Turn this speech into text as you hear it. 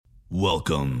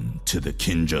Welcome to the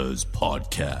Kinjaz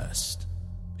Podcast.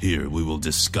 Here we will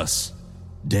discuss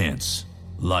dance,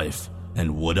 life,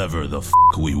 and whatever the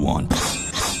we want.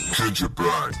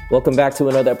 Welcome back to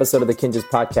another episode of the Kinjaz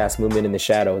Podcast, Movement in the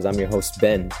Shadows. I'm your host,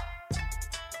 Ben.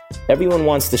 Everyone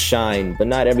wants to shine, but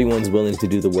not everyone's willing to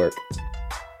do the work.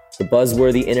 The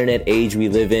buzzworthy internet age we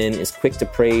live in is quick to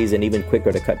praise and even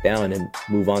quicker to cut down and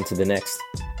move on to the next.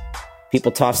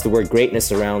 People toss the word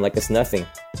greatness around like it's nothing.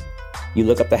 You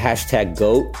look up the hashtag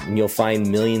GOAT and you'll find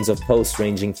millions of posts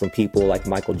ranging from people like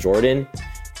Michael Jordan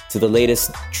to the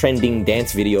latest trending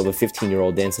dance video of a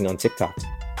 15-year-old dancing on TikTok.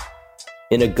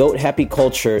 In a GOAT-happy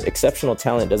culture, exceptional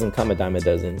talent doesn't come a dime a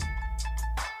dozen.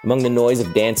 Among the noise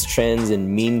of dance trends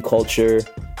and meme culture,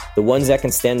 the ones that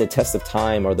can stand the test of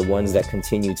time are the ones that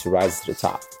continue to rise to the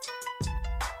top.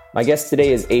 My guest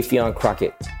today is Affion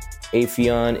Crockett.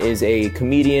 Affion is a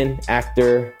comedian,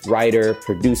 actor, writer,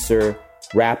 producer,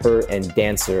 rapper, and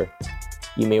dancer.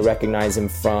 You may recognize him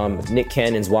from Nick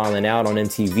Cannon's Wildin' Out on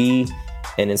MTV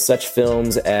and in such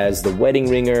films as The Wedding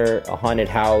Ringer, A Haunted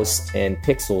House, and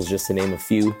Pixels, just to name a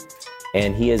few.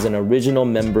 And he is an original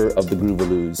member of the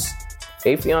Groovaloos.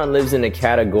 Affion lives in a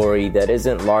category that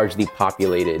isn't largely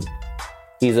populated.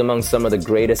 He's among some of the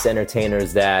greatest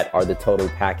entertainers that are the total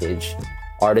package.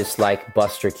 Artists like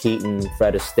Buster Keaton,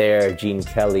 Fred Astaire, Gene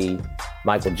Kelly,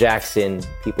 Michael Jackson,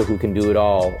 people who can do it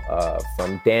all,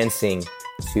 from dancing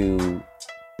to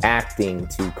acting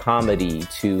to comedy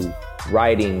to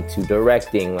writing to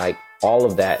directing, like all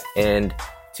of that. And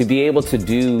to be able to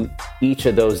do each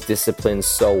of those disciplines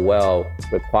so well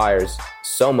requires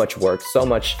so much work,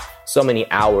 so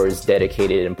many hours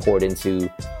dedicated and poured into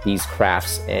these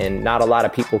crafts. And not a lot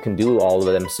of people can do all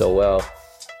of them so well.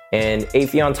 And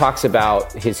Affion talks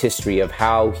about his history of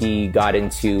how he got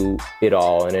into it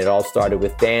all. And it all started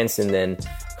with dance and then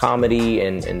comedy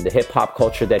and the hip hop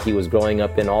culture that he was growing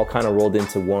up in, all kind of rolled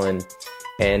into one.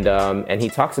 And he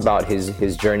talks about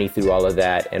his journey through all of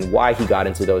that and why he got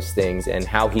into those things and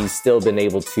how he's still been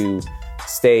able to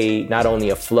stay not only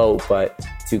afloat, but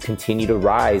to continue to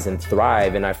rise and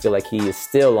thrive. And I feel like he is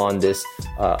still on this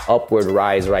upward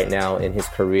rise right now in his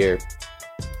career.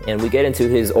 And we get into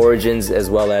his origins as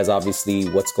well as obviously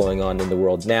what's going on in the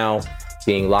world now,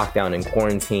 being locked down in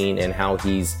quarantine and how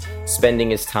he's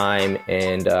spending his time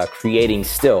and creating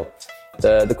still.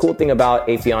 The cool thing about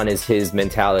Affion is his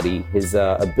mentality, his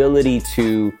ability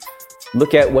to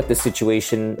look at what the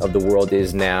situation of the world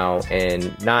is now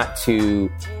and not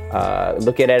to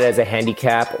look at it as a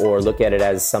handicap or look at it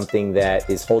as something that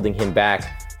is holding him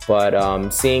back.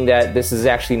 But seeing that this is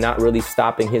actually not really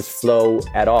stopping his flow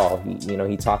at all.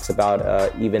 He talks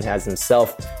about even as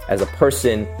himself, as a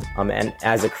person, and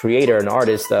as a creator, an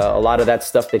artist, a lot of that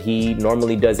stuff that he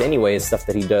normally does anyway is stuff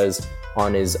that he does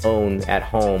on his own at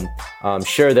home.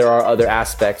 Sure, there are other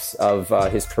aspects of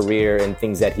his career and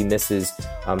things that he misses,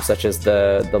 such as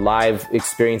the live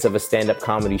experience of a stand-up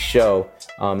comedy show.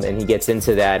 And he gets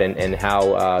into that and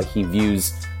how he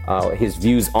views his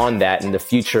views on that and the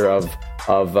future of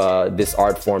this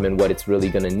art form and what it's really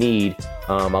going to need.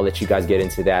 I'll let you guys get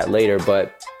into that later,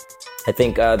 but I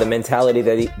think the mentality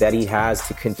that he has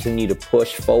to continue to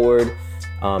push forward,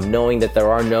 knowing that there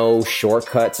are no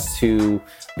shortcuts to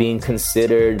being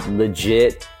considered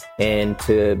legit and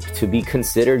to be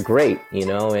considered great,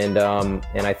 and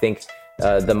I think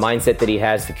the mindset that he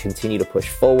has to continue to push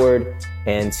forward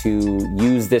and to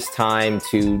use this time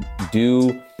to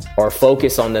do or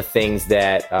focus on the things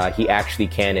that he actually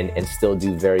can and still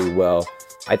do very well.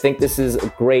 I think this is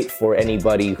great for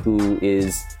anybody who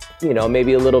is,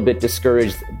 maybe a little bit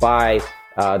discouraged by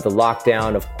the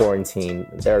lockdown of quarantine.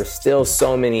 There are still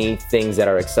so many things that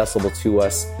are accessible to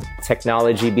us,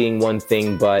 technology being one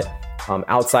thing, but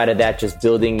outside of that, just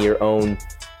building your own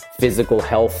physical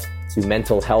health to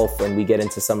mental health, and we get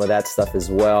into some of that stuff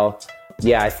as well.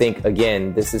 Yeah, I think,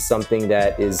 again, this is something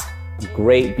that is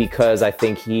great because I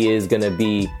think he is going to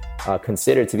be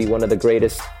considered to be one of the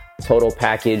greatest total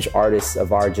package artists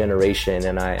of our generation,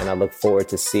 and I look forward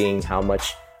to seeing how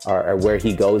much or where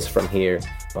he goes from here.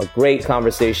 A great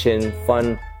conversation,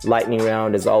 fun lightning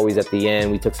round as always at the end.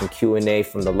 We took some Q&A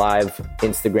from the live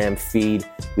Instagram feed.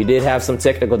 We did have some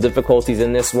technical difficulties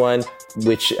in this one,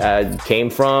 which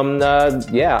came from,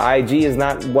 IG is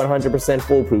not 100%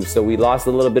 foolproof. So we lost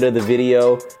a little bit of the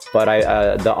video, but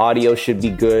the audio should be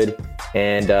good.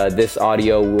 And this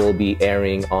audio will be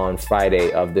airing on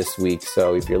Friday of this week.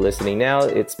 So if you're listening now,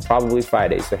 it's probably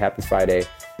Friday. So happy Friday.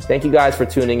 Thank you guys for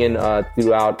tuning in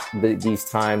throughout these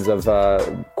times of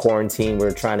quarantine.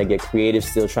 We're trying to get creative,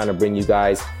 still trying to bring you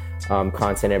guys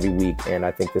content every week. And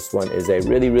I think this one is a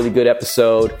really, really good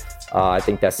episode. I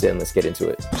think that's it. And let's get into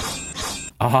it.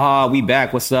 Ah, we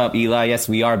back. What's up, Eli? Yes,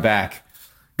 we are back.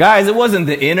 Guys, it wasn't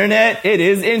the internet. It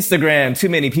is Instagram. Too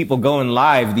many people going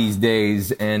live these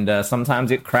days, and sometimes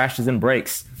it crashes and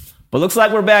breaks. But looks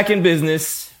like we're back in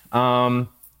business.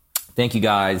 Thank you,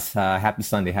 guys. Happy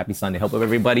Sunday. Happy Sunday. Hope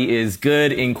everybody is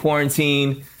good in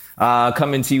quarantine.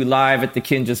 Coming to you live at the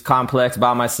Kinjaz Complex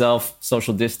by myself,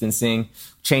 social distancing.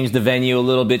 Changed the venue a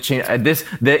little bit.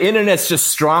 The internet's just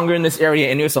stronger in this area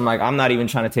anyway, so I'm not even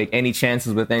trying to take any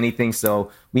chances with anything. So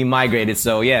we migrated.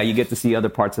 So yeah, you get to see other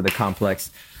parts of the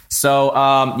complex. So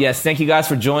yes, thank you guys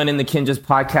for joining the Kinjaz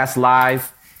Podcast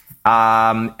live.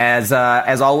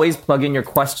 As always, plug in your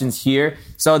questions here.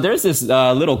 So there's this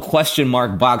little question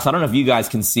mark box. I don't know if you guys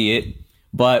can see it,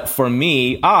 but for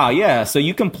me, yeah. So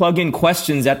you can plug in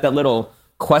questions at that little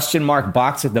question mark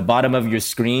box at the bottom of your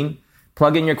screen.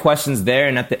 Plug in your questions there,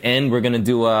 and at the end, we're gonna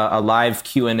do a live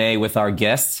Q&A with our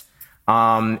guests.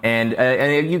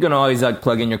 And you can always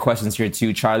plug in your questions here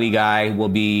too. Charlie Guy will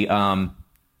be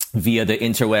via the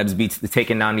interwebs be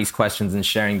taking down these questions and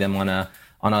sharing them on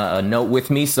a note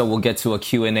with me. So we'll get to a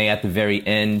Q&A at the very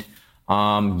end.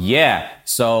 Yeah,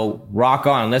 so rock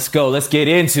on. Let's go. Let's get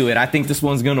into it. I think this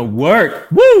one's gonna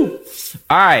work. Woo!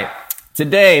 All right.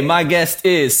 Today, my guest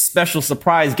is special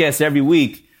surprise guest every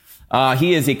week.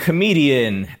 He is a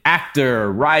comedian,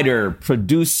 actor, writer,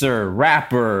 producer,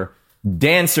 rapper,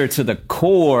 dancer to the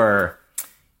core.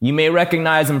 You may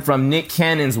recognize him from Nick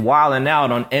Cannon's Wildin'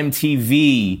 Out on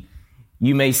MTV.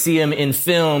 You may see him in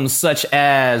films such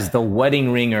as The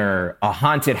Wedding Ringer, A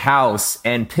Haunted House,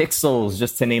 and Pixels,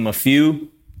 just to name a few.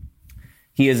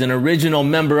 He is an original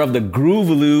member of the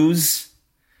Groovaloos,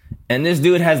 and this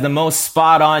dude has the most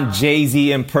spot-on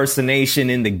Jay-Z impersonation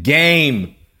in the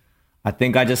game. I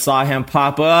think I just saw him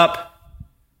pop up.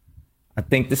 I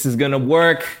think this is gonna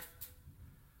work.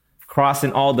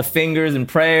 Crossing all the fingers and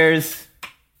prayers.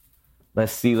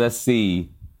 Let's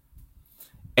see.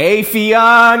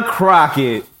 Affion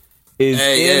Crockett is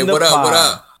in the pod. What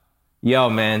up?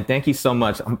 Yo, man, thank you so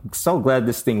much. I'm so glad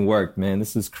this thing worked, man.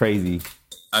 This is crazy.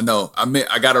 I know.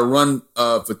 I gotta run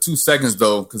for 2 seconds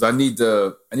though, because I need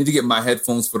to get my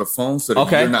headphones for the phone so that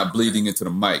you're not bleeding into the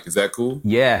mic. Is that cool?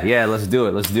 Yeah. Let's do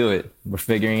it. We're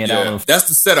figuring it out. That's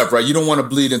the setup, right? You don't want to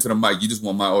bleed into the mic. You just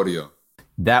want my audio.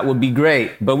 That would be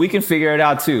great, but we can figure it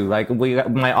out too. Like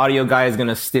my audio guy is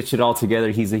gonna stitch it all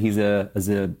together. He's a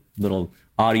little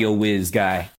audio whiz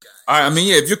guy. All right. I mean,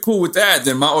 yeah. If you're cool with that,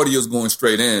 then my audio is going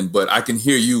straight in, but I can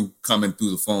hear you coming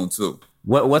through the phone too.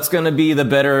 What's going to be the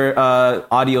better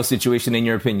audio situation in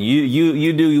your opinion?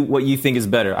 You do what you think is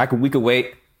better. We could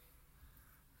wait.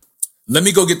 Let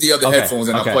me go get the other headphones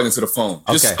and I'll plug into the phone.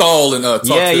 Just stall and talk.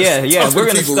 Yeah. We're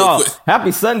gonna stall.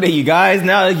 Happy Sunday, you guys.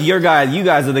 Now you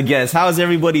guys are the guests. How's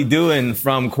everybody doing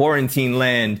from quarantine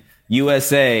land,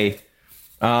 USA?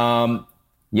 I'm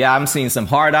seeing some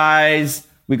heart eyes.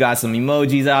 We got some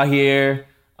emojis out here.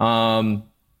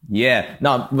 Yeah,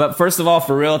 no, but first of all,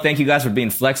 for real, thank you guys for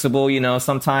being flexible. You know,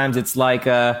 sometimes it's like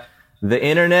the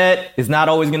internet is not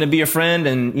always going to be your friend,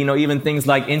 and you know, even things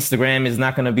like Instagram is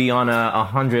not going to be on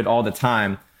 100 all the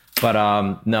time.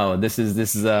 But no, this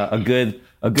is a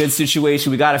good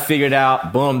situation. We got to figure it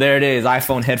out. Boom, there it is.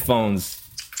 iPhone headphones,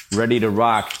 ready to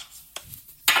rock.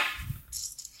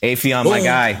 Affion, my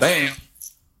guy. Bam.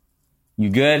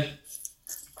 You good?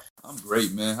 I'm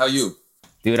great, man. How you?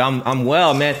 Dude, I'm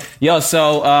well, man. Yo,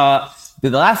 so the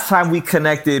last time we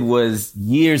connected was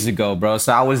years ago, bro.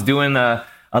 So I was doing a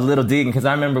little digging because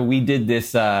I remember we did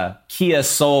this Kia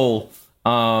Soul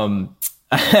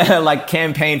like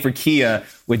campaign for Kia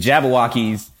with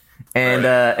Jabberwockies,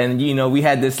 and you know, we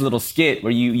had this little skit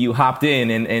where you hopped in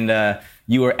and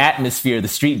you were Atmosphere, the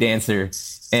street dancer,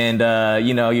 and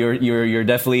you know, you're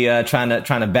definitely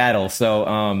trying to battle.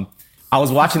 So I was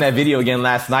watching that video again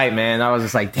last night, man. I was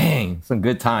just like, dang, some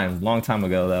good times. Long time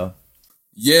ago, though.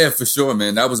 Yeah, for sure,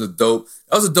 man. That was a dope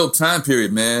time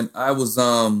period, man. I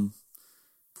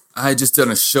had just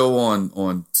done a show on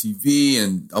TV,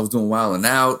 and I was doing Wildin'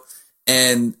 Out,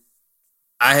 and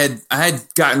I had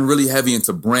gotten really heavy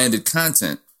into branded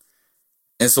content,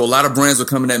 and so a lot of brands were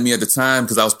coming at me at the time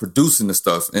because I was producing the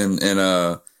stuff, and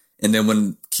then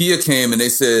when Kia came and they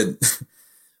said,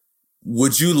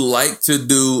 would you like to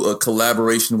do a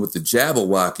collaboration with the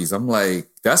Jabberwockies? I'm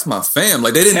like, that's my fam.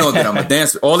 Like, they didn't know that I'm a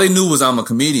dancer. All they knew was I'm a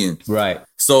comedian. Right.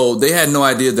 So they had no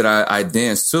idea that I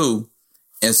dance too.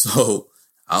 And so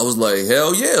I was like,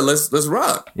 hell yeah, let's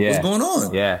rock. Yeah. What's going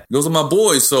on? Yeah. Those are my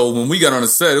boys. So when we got on the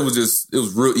set, it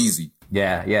was real easy.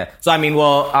 Yeah. So, I mean,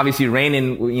 well, obviously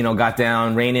Rainin, you know, got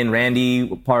down. Rainin, Randy,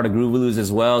 part of Groovaloos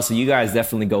as well. So you guys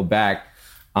definitely go back.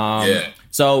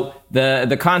 So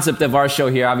the concept of our show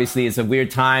here, obviously, is a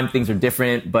weird time. Things are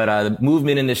different, but the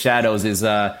Movement in the Shadows is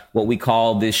what we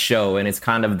call this show, and it's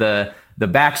kind of the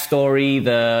backstory,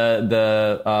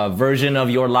 the version of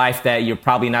your life that you're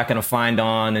probably not going to find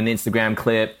on an Instagram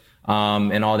clip,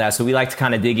 and all that. So we like to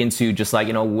kind of dig into just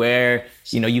like, where,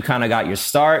 you kind of got your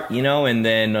start, and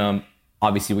then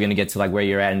obviously we're going to get to like where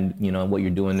you're at and, what you're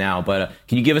doing now. But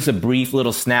can you give us a brief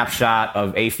little snapshot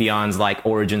of Afion's like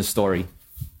origin story?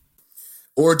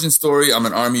 Origin story. I'm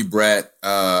an Army brat.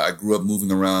 I grew up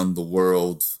moving around the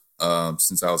world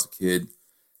since I was a kid.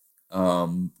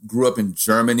 Grew up in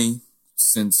Germany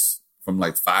from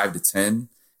like 5 to 10.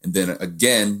 And then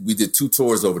again, we did 2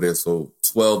 tours over there. So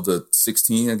 12 to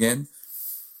 16 again.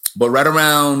 But right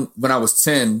around when I was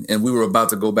 10 and we were about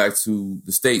to go back to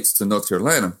the States, to North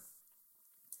Carolina,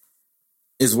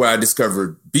 is where I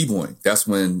discovered b-boying. That's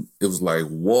when it was like,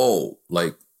 whoa,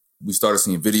 like we started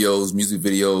seeing videos, music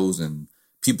videos, and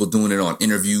people doing it on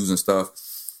interviews and stuff.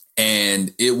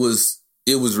 And it was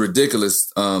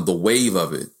ridiculous, the wave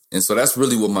of it. And so that's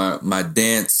really what my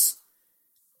dance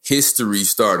history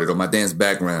started, or my dance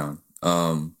background.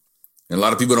 And a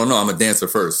lot of people don't know I'm a dancer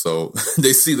first. So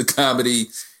they see the comedy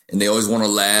and they always want to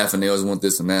laugh and they always want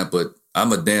this and that. But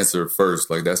I'm a dancer first.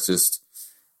 Like that's just,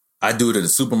 I do it in the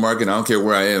supermarket. I don't care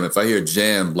where I am. If I hear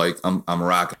jam, like I'm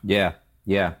rocking. Yeah.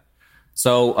 Yeah.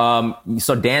 So,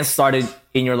 so dance started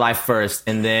in your life first.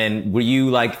 And then were you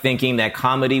like thinking that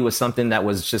comedy was something that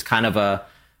was just kind of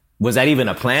was that even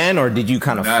a plan, or did you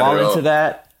kind of fall into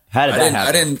that? How did that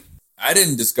happen? I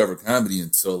didn't discover comedy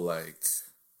until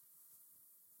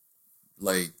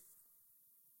like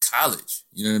college.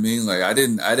 You know what I mean? Like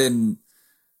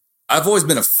I've always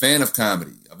been a fan of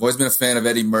comedy. I've always been a fan of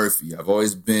Eddie Murphy. I've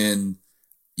always been,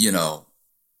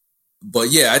 but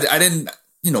yeah, I didn't,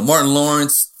 Martin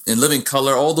Lawrence and Living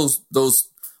Color, all those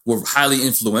were highly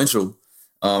influential.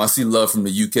 I see Love from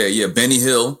the UK. Yeah, Benny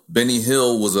Hill. Benny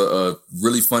Hill was a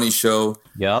really funny show.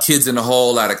 Yeah. Kids in the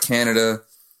Hall out of Canada.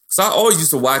 So I always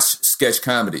used to watch sketch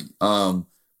comedy. But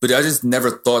I just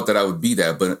never thought that I would be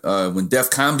that. But when Def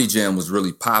Comedy Jam was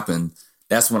really popping,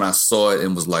 that's when I saw it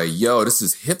and was like, yo, this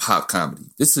is hip hop comedy.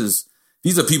 These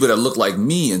are people that look like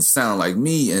me and sound like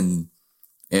me. And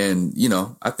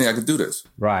I think I could do this.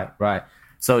 Right.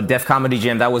 So Def Comedy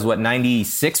Jam, that was what,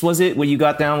 96 was it when you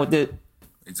got down with it?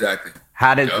 Exactly.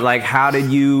 How did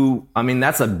you, I mean,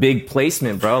 that's a big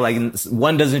placement, bro. Like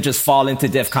one doesn't just fall into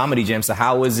Def Comedy Jam. So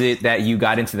how was it that you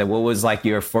got into that? What was like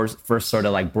your first sort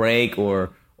of like break, or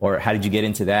how did you get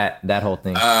into that whole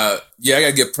thing? I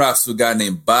gotta give props to a guy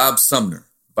named Bob Sumner.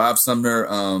 Bob Sumner,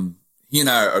 he and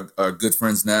I are good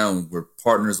friends now, and we're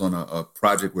partners on a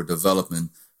project we're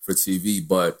developing for TV.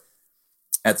 But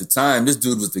at the time, this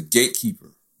dude was the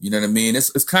gatekeeper. You know what I mean? It's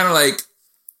kind of like,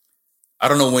 I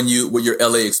don't know what your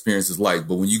LA experience is like,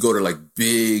 but when you go to like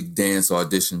big dance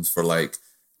auditions for like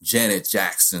Janet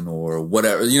Jackson or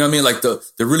whatever, you know what I mean? Like the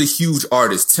really huge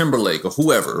artists, Timberlake or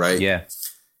whoever, right? Yeah.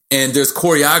 And there's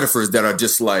choreographers that are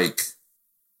just like,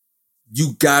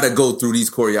 you gotta go through these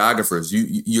choreographers.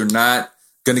 You're not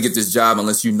gonna get this job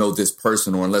unless you know this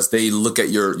person, or unless they look at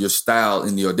your style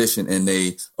in the audition and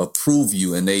they approve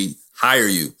you and they hire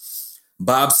you.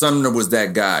 Bob Sumner was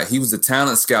that guy. He was a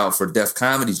talent scout for Def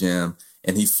Comedy Jam.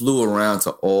 And he flew around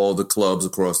to all the clubs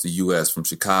across the U.S., from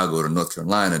Chicago to North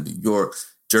Carolina, New York,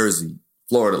 Jersey,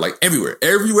 Florida, like everywhere.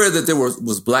 Everywhere that there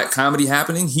was black comedy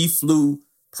happening, he flew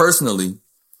personally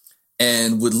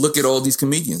and would look at all these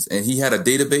comedians. And he had a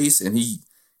database, and he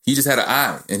just had an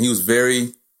eye. And he was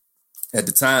very, at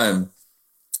the time,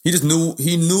 he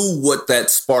knew what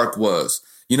that spark was.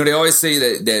 They always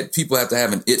say that people have to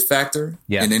have an it factor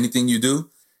in anything you do.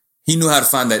 He knew how to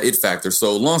find that it factor.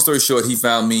 So long story short, he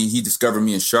found me. He discovered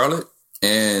me in Charlotte.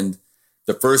 And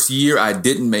the first year I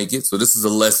didn't make it. So this is a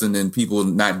lesson in people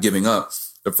not giving up.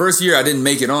 The first year I didn't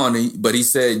make it on, but he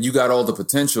said, you got all the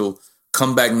potential.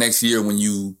 Come back next year when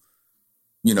if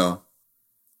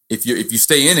you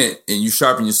stay in it and you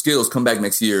sharpen your skills, come back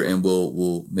next year and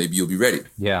maybe you'll be ready.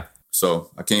 Yeah. So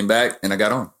I came back and I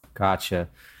got on. Gotcha.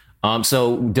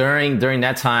 So during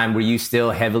that time, were you still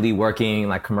heavily working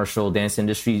like commercial dance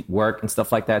industry work and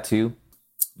stuff like that too?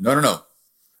 No.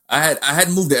 I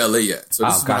hadn't moved to LA yet. So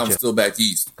this is when I was still back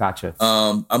east. Gotcha.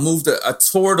 I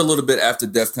toured a little bit after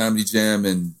Def Comedy Jam,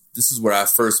 and this is where I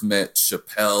first met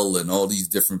Chappelle and all these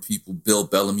different people, Bill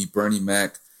Bellamy, Bernie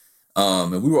Mac.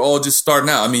 And we were all just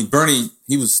starting out. I mean, Bernie,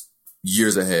 he was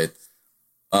years ahead.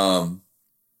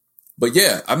 But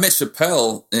yeah, I met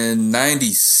Chappelle in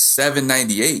 97,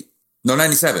 98. No,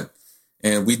 97.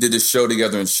 And we did this show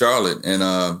together in Charlotte, and,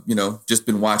 just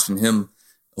been watching him.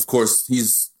 Of course,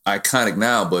 he's iconic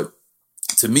now, but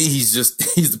to me, he's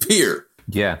the peer.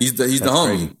 Yeah. He's the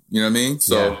homie. Crazy. You know what I mean?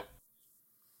 So,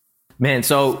 man,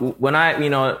 so when I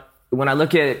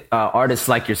look at artists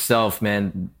like yourself,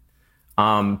 man,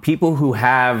 people who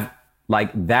have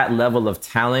like that level of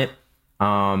talent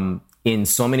in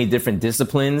so many different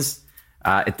disciplines,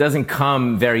 it doesn't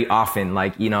come very often.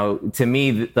 Like, you know, to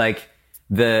me, like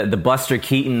the Buster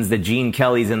Keatons, the Gene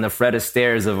Kellys, and the Fred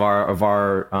Astaire's of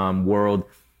our world.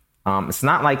 It's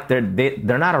not like they're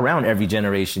not around every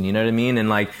generation. You know what I mean? And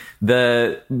like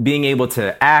the being able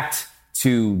to act,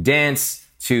 to dance,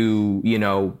 to, you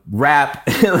know, rap,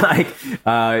 like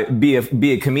be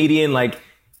a comedian, like,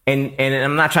 and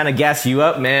I'm not trying to gas you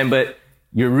up, man, but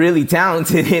you're really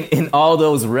talented in all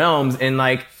those realms. And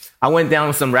like, I went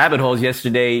down some rabbit holes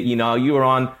yesterday. You know, you were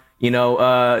on,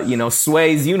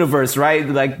 Sway's Universe, right?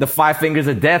 Like the 5 Fingers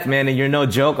of Death, man. And you're no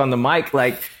joke on the mic.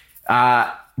 Like,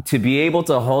 to be able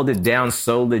to hold it down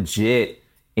so legit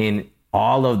in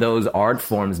all of those art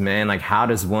forms, man. Like, how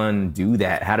does one do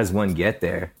that? How does one get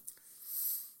there?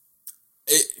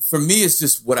 For me, it's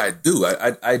just what I do.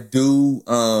 I do.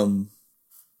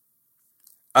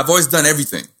 I've always done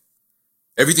everything.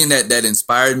 Everything that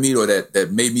inspired me or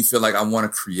that made me feel like I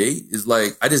want to create is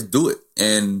like, I just do it.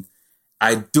 And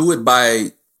I do it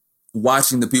by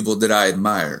watching the people that I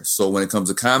admire. So when it comes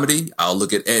to comedy, I'll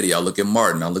look at Eddie, I'll look at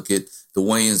Martin, I'll look at the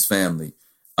Wayans family.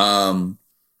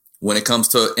 When it comes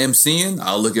to MCing,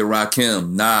 I'll look at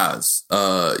Rakim, Nas,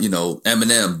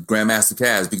 Eminem, Grandmaster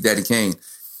Caz, Big Daddy Kane.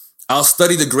 I'll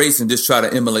study the greats and just try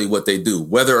to emulate what they do.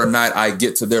 Whether or not I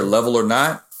get to their level or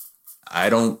not,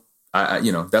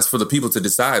 that's for the people to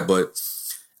decide, but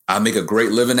I make a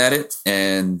great living at it.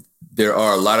 And there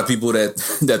are a lot of people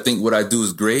that think what I do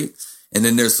is great. And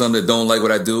then there's some that don't like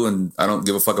what I do and I don't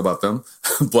give a fuck about them.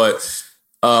 But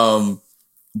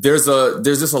there's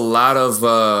just a lot of,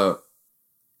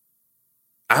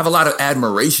 I have a lot of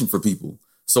admiration for people.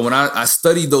 So when I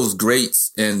study those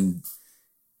greats, and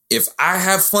if I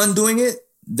have fun doing it,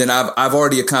 then I've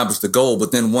already accomplished the goal.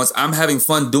 But then once I'm having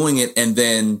fun doing it and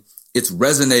then it's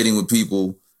resonating with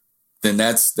people, then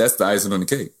that's the icing on the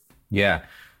cake. Yeah.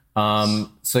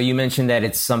 So you mentioned that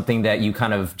it's something that you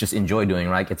kind of just enjoy doing,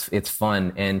 right? It's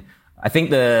fun. And I think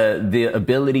the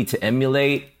ability to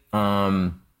emulate,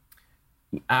 I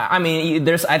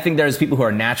think there's people who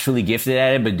are naturally gifted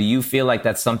at it, but do you feel like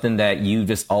that's something that you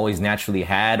just always naturally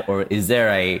had? Or is there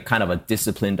a kind of a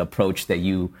disciplined approach that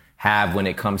you have when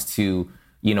it comes to,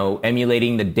 you know,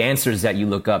 emulating the dancers that you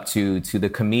look up to the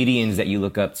comedians that you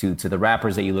look up to the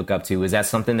rappers that you look up to? Is that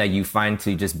something that you find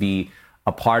to just be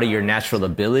a part of your natural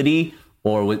ability?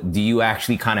 Or do you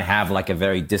actually kind of have like a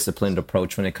very disciplined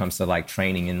approach when it comes to like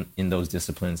training in those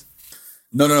disciplines?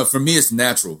 No. For me, it's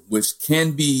natural, which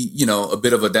can be, you know, a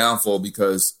bit of a downfall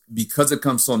because it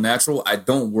comes so natural. I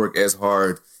don't work as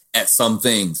hard at some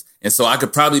things. And so I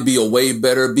could probably be a way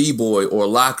better B-boy or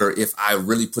locker if I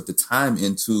really put the time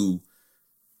into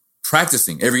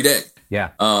practicing every day. Yeah.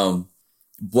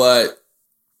 But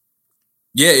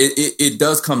yeah, it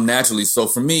does come naturally. So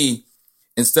for me,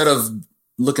 instead of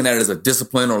looking at it as a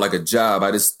discipline or like a job,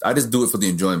 I just do it for the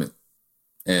enjoyment.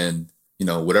 And, you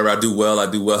know, whatever I do well,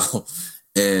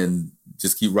 and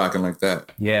just keep rocking like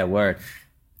that. Yeah, word.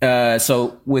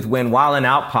 So with when Wildin'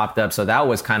 Out popped up, so that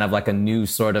was kind of like a new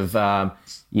sort of,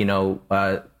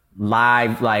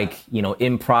 live, like, you know,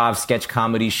 improv sketch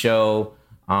comedy show.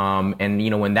 And, you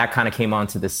know, when that kind of came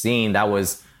onto the scene, that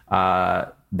was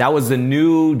the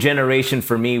new generation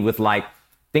for me with like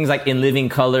things like In Living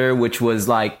Color, which was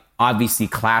like obviously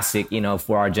classic, you know,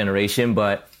 for our generation.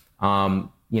 But,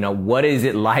 what is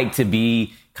it like to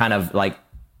be kind of like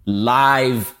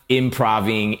live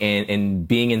improving and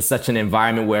being in such an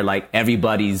environment where like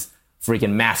everybody's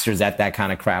freaking masters at that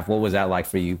kind of craft? What was that like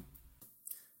for you?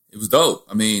 It was dope.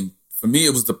 I mean, for me,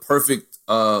 it was the perfect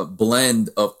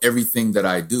blend of everything that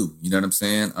I do. You know what I'm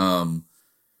saying?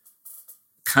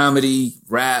 Comedy,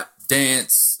 rap,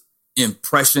 dance,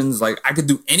 impressions. Like I could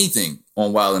do anything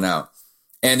on Wildin' Out.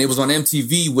 And it was on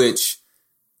MTV, which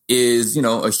is, you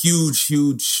know, a huge,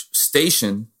 huge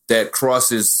station that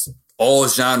crosses all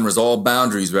genres, all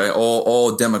boundaries, right?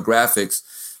 All demographics.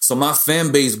 So my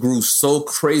fan base grew so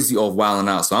crazy off Wildin'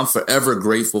 Out. So I'm forever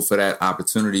grateful for that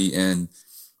opportunity. And,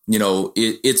 you know,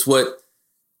 it's what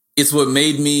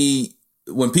made me,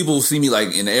 when people see me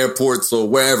like in airports or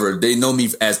wherever, they know me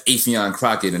as Affion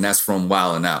Crockett, and that's from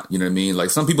Wildin' Out. You know what I mean? Like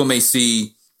some people may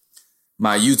see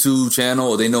my YouTube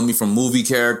channel or they know me from movie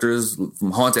characters,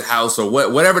 from Haunted House or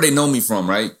whatever they know me from,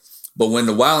 right? But when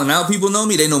the Wildin' Out people know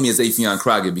me, they know me as Affion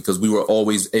Crockett because we were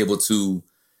always able to,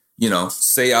 you know,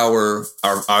 say our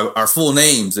full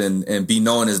names and be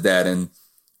known as that. And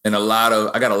And I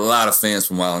got a lot of fans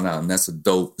from Wild 'N Out, and it's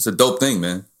a dope thing,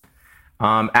 man.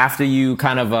 After you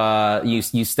kind of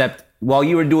you stepped, well,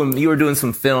 you were doing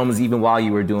some films even while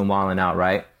you were doing Wild 'N Out,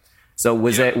 right? So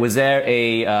was there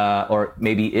a or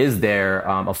maybe is there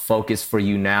a focus for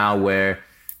you now where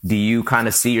do you kind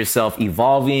of see yourself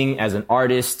evolving as an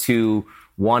artist to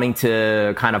wanting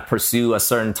to kind of pursue a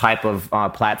certain type of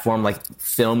platform like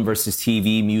film versus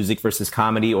TV, music versus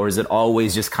comedy, or is it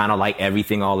always just kind of like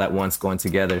everything all at once going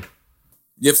together?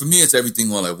 Yeah, for me, it's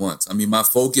everything all at once. I mean, my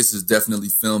focus is definitely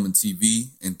film and TV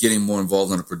and getting more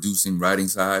involved on the producing, writing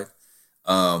side.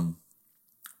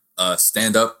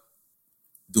 Stand-up,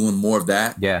 doing more of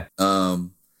that. Yeah. I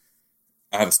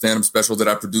have a stand-up special that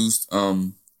I produced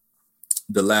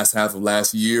the last half of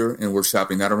last year, and we're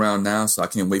shopping that around now, so I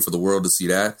can't wait for the world to see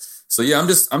that. So yeah, I'm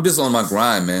just on my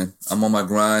grind, man. I'm on my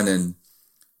grind and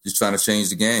just trying to change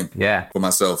the game for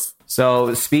myself.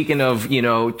 So speaking of,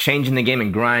 changing the game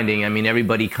and grinding, I mean,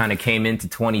 everybody kind of came into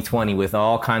 2020 with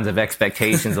all kinds of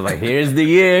expectations of like, here's the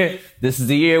year. This is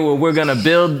the year where we're going to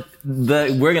build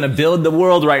the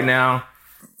world right now.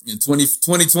 And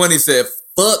 2020 said,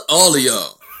 fuck all of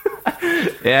y'all.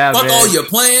 Yeah, fuck man. all your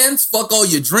plans, fuck all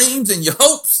your dreams and your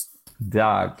hopes.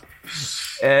 Dog.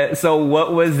 So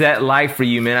what was that like for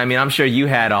you, man? I mean, I'm sure you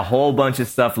had a whole bunch of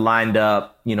stuff lined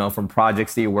up, from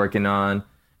projects that you're working on.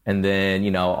 And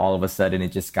then, all of a sudden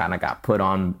it just kind of got put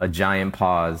on a giant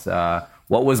pause.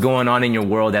 What was going on in your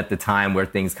world at the time where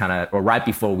things or right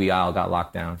before we all got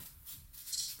locked down?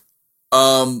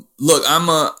 Look,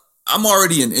 I'm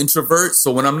already an introvert.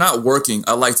 So when I'm not working,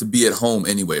 I like to be at home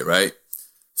anyway, right?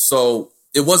 So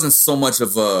it wasn't so much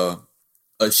of a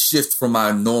shift from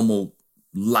my normal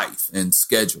life and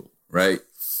schedule, right?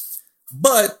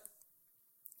 But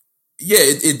yeah,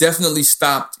 it definitely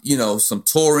stopped, some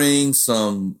touring,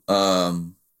 some,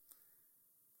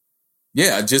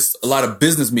 just a lot of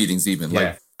business meetings even.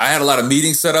 Like I had a lot of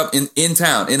meetings set up in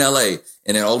town, in LA.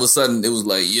 And then all of a sudden it was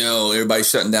like, everybody's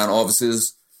shutting down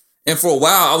offices. And for a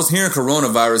while I was hearing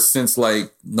coronavirus since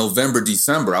like November,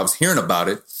 December. I was hearing about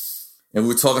it. And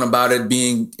we were talking about it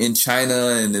being in China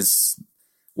and this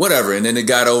whatever. And then it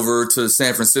got over to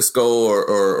San Francisco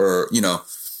or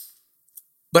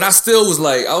but I still was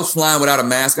like, I was flying without a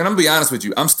mask. And I'm gonna be honest with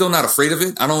you, I'm still not afraid of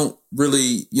it. I don't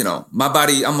really, my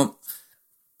body,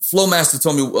 Flowmaster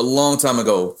told me a long time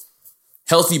ago,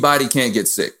 healthy body can't get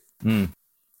sick. And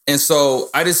so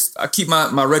I keep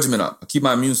my regimen up. I keep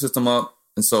my immune system up.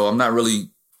 And so I'm not really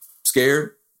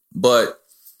scared. But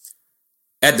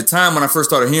at the time when I first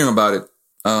started hearing about it,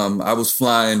 I was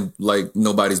flying like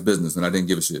nobody's business and I didn't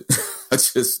give a shit. I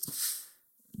just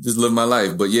live my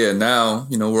life. But yeah, now,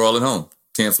 we're all at home.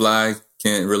 Can't fly,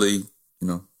 can't really,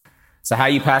 So how are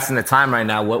you passing the time right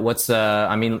now? What's you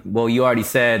already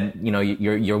said,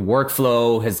 your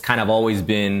workflow has kind of always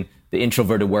been the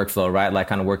introverted workflow, right? Like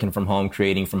kind of working from home,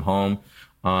 creating from home.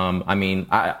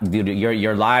 Dude,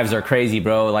 your lives are crazy,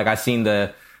 bro. Like I've seen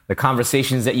the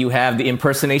conversations that you have, the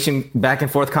impersonation back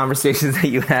and forth conversations that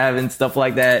you have and stuff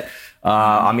like that.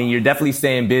 You're definitely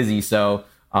staying busy. So,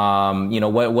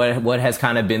 what has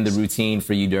kind of been the routine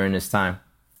for you during this time?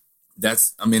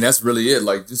 That's really it.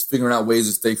 Like just figuring out ways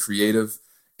to stay creative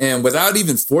and without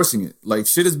even forcing it. Like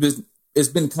it's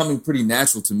been coming pretty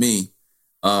natural to me.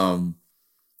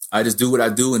 I just do what I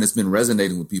do and it's been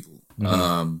resonating with people.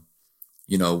 Mm-hmm.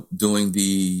 Doing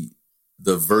the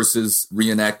versus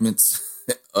reenactments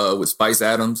with Spice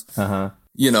Adams. Uh-huh.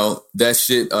 That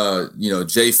shit,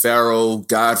 Jay Farrow,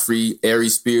 Godfrey, Ari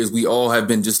Spears, we all have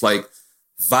been just like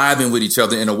vibing with each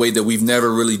other in a way that we've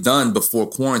never really done before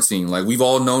quarantine. Like we've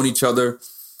all known each other,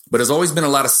 but there's always been a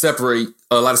lot of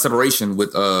separation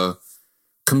with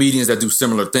comedians that do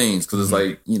similar things. Cause it's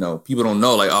like, people don't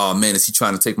know like, oh man, is he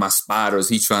trying to take my spot or is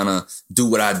he trying to do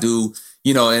what I do?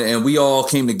 And we all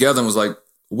came together and was like,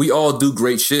 we all do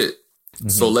great shit. Mm-hmm.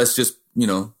 So let's just,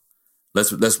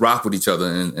 let's rock with each other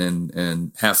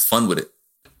and have fun with it.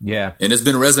 Yeah. And it's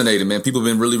been resonating, man. People have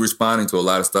been really responding to a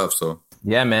lot of stuff. So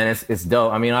yeah, man, it's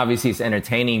dope. Obviously it's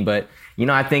entertaining, but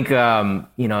I think,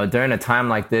 during a time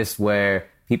like this where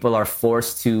people are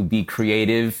forced to be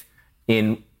creative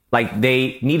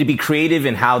they need to be creative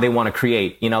in how they want to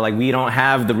create, like we don't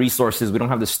have the resources. We don't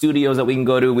have the studios that we can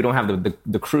go to. We don't have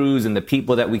the crews and the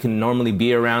people that we can normally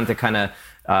be around to kind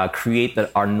of create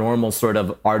our normal sort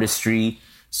of artistry.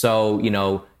 So,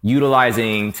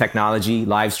 utilizing technology,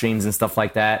 live streams and stuff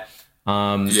like that.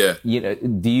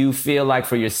 Do you feel like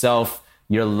for yourself,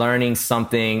 you're learning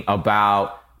something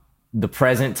about the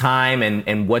present time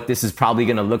and what this is probably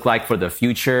going to look like for the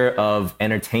future of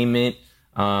entertainment,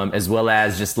 as well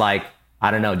as just like,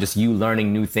 I don't know, just you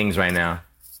learning new things right now?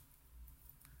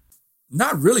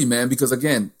 Not really, man, because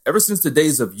again, ever since the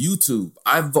days of YouTube,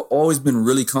 I've always been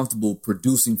really comfortable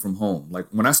producing from home. Like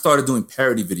when I started doing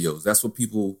parody videos, that's what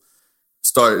people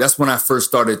started. That's when I first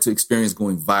started to experience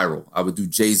going viral. I would do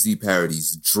Jay-Z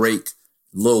parodies, Drake,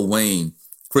 Lil Wayne,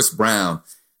 Chris Brown.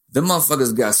 Them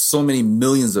motherfuckers got so many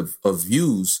millions of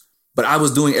views, but I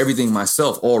was doing everything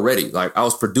myself already. Like I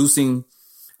was producing,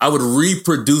 I would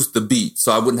reproduce the beat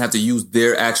so I wouldn't have to use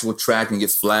their actual track and get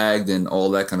flagged and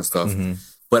all that kind of stuff. Mm-hmm.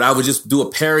 But I would just do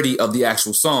a parody of the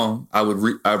actual song. I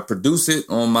would produce it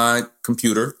on my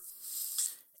computer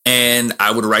and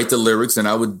I would write the lyrics and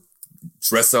I would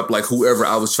dress up like whoever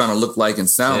I was trying to look like and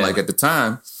sound like at the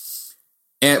time.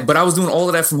 But I was doing all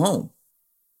of that from home.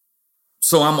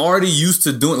 So I'm already used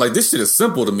to doing, like, this shit is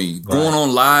simple to me. Right. Going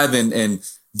on live and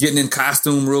getting in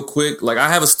costume real quick. Like, I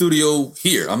have a studio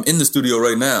here. I'm in the studio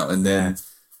right now. And then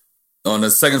on the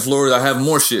second floor, I have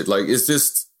more shit. Like, it's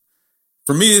just,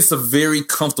 for me, it's a very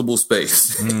comfortable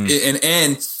space.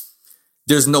 And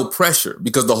there's no pressure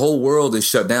because the whole world is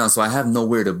shut down. So I have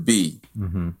nowhere to be.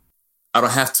 Mm-hmm. I don't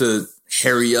have to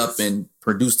hurry up and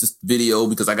produce this video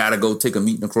because I got to go take a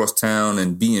meeting across town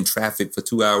and be in traffic for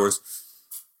 2 hours.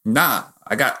 Nah,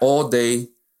 I got all day,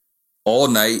 all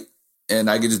night, and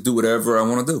I can just do whatever I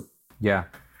want to do. Yeah.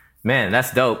 Man,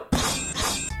 that's dope.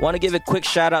 Want to give a quick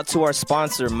shout out to our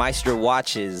sponsor, Meister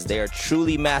Watches. They are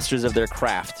truly masters of their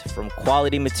craft. From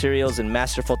quality materials and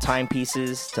masterful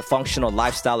timepieces to functional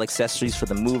lifestyle accessories for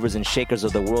the movers and shakers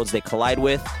of the worlds they collide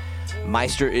with,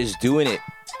 Meister is doing it.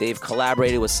 They've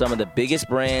collaborated with some of the biggest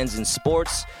brands in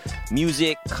sports,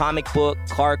 music, comic book,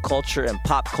 car culture, and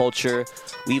pop culture.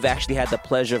 We've actually had the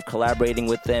pleasure of collaborating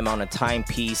with them on a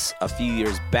timepiece a few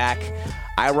years back.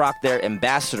 I rock their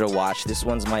Ambassador watch. This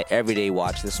one's my everyday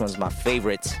watch. This one's my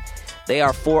favorite. They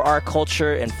are for our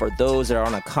culture and for those that are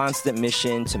on a constant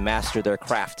mission to master their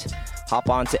craft. Hop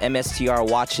on to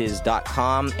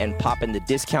mstrwatches.com and pop in the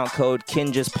discount code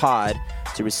KINJASPOD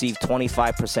to receive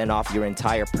 25% off your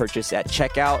entire purchase at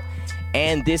checkout.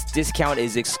 And this discount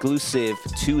is exclusive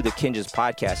to the Kinjas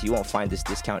podcast. You won't find this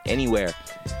discount anywhere.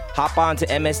 Hop on to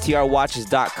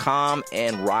mstrwatches.com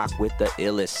and rock with the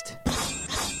illest.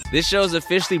 This show is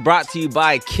officially brought to you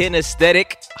by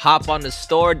Kinesthetic. Hop on the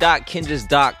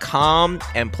store.kinjas.com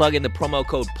and plug in the promo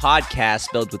code podcast,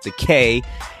 spelled with the K,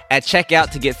 at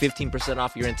checkout to get 15%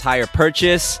 off your entire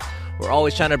purchase. We're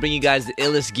always trying to bring you guys the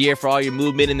illest gear for all your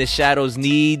movement in the shadows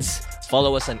needs.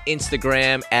 Follow us on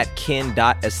Instagram at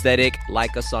kin.aesthetic.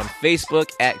 Like us on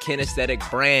Facebook at Kinesthetic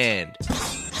Brand.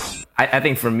 I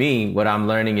think for me, what I'm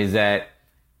learning is that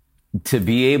to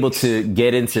be able to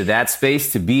get into that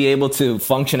space, to be able to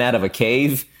function out of a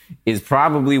cave is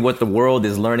probably what the world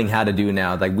is learning how to do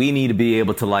now. Like, we need to be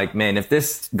able to, like, man, if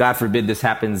this, God forbid, this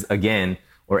happens again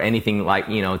or anything like,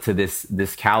 you know, to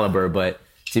this caliber, but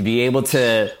to be able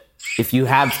to, if you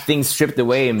have things stripped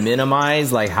away and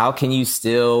minimized, like, how can you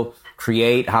still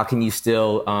create? How can you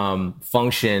still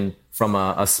function from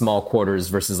a small quarters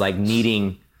versus like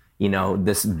needing, you know,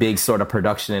 this big sort of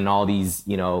production and all these,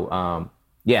 you know,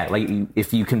 like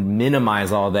if you can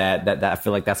minimize all that I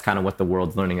feel like that's kind of what the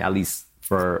world's learning, at least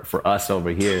for us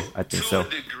over here. I think so.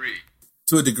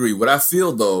 To a degree. What I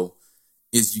feel though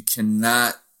is you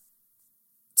cannot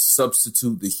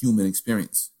substitute the human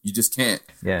experience. You just can't.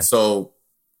 Yeah. So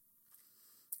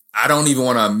I don't even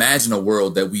want to imagine a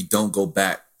world that we don't go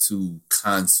back to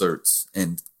concerts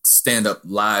and stand-up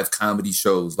live comedy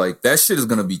shows. Like, that shit is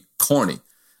going to be corny.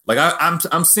 Like,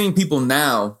 I'm seeing people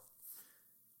now,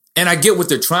 and I get what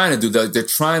they're trying to do. They're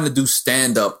trying to do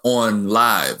stand-up on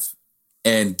live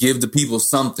and give the people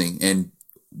something and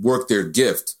work their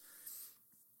gift.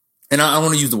 And I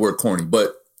want to use the word corny,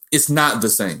 but it's not the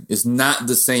same. It's not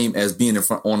the same as being in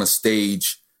front on a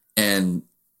stage and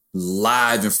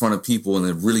live in front of people and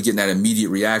then really getting that immediate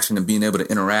reaction and being able to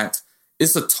interact.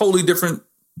 It's a totally different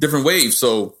wave.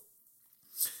 So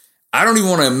I don't even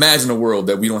want to imagine a world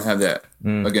that we don't have that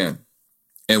again.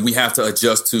 And we have to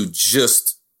adjust to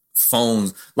just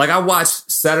phones. Like, I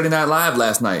watched Saturday Night Live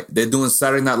last night. They're doing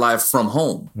Saturday Night Live from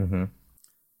home. Mm-hmm.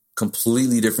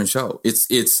 Completely different show.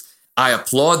 I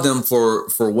applaud them for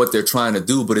what they're trying to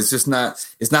do, but it's just not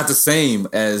the same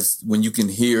as when you can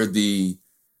hear the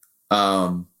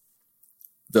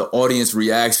audience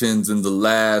reactions and the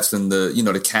laughs and the, you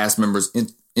know, the cast members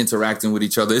interacting with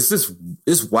each other.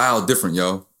 It's wild different,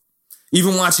 yo.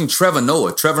 Even watching Trevor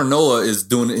Noah is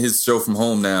doing his show from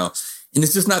home now. And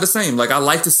it's just not the same. Like, I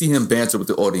like to see him banter with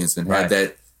the audience and have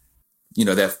that, you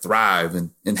know, that thrive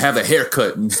and have a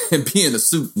haircut and be in a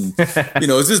suit. And, you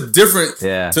know, it's just different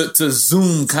to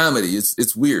Zoom comedy.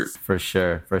 It's weird. For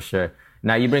sure.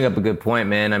 Now, you bring up a good point,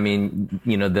 man. I mean,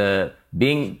 you know, the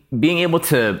being able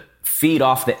to feed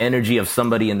off the energy of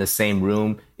somebody in the same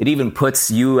room. It even puts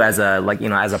you as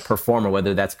a performer,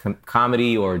 whether that's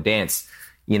comedy or dance,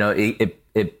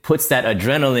 it puts that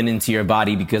adrenaline into your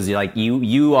body because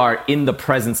you are in the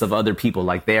presence of other people.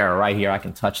 Like they are right here. I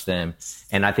can touch them.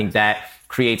 And I think that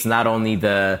creates not only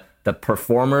the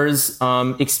performer's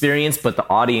experience, but the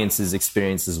audience's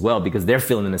experience as well, because they're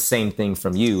feeling the same thing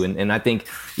from you. And I think,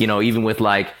 even with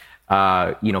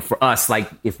for us, like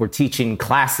if we're teaching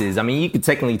classes, I mean, you could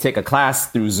technically take a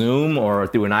class through Zoom or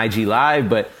through an IG Live,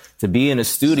 but to be in a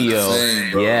studio,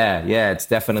 it's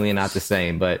definitely not the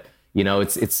same. But,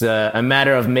 it's a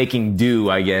matter of making do,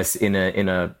 I guess, in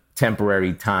a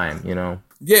temporary time,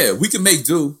 Yeah, we can make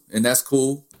do, and that's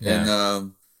cool. Yeah.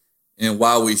 And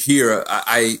while we're here,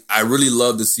 I really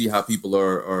love to see how people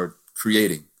are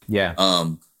creating. Yeah.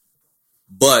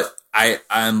 But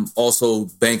I'm also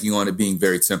banking on it being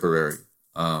very temporary.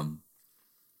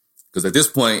 Because at this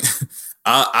point,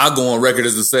 I'll go on record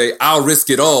as to say I'll risk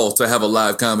it all to have a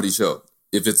live comedy show.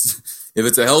 If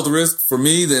it's a health risk for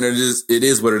me, then it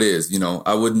is what it is.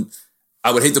 I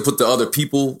would hate to put the other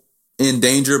people in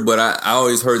danger, but I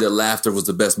always heard that laughter was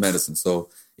the best medicine. So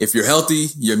if you're healthy,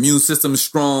 your immune system is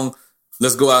strong,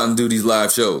 let's go out and do these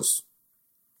live shows.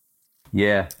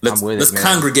 Yeah, let's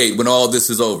congregate when all this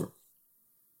is over.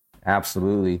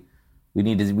 Absolutely. We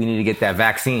need to get that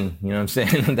vaccine. You know what I'm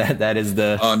saying? that is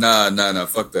the... Oh, nah.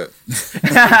 Fuck that.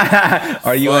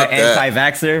 Are you an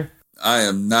anti-vaxxer? I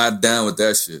am not down with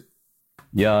that shit.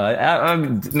 Yeah,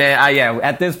 man.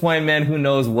 At this point, man, who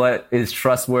knows what is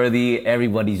trustworthy?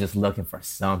 Everybody's just looking for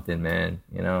something, man.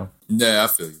 Yeah, I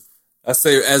feel you. I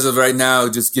say as of right now,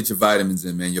 just get your vitamins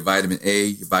in, man. Your vitamin A,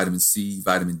 your vitamin C,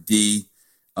 vitamin D.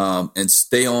 And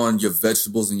stay on your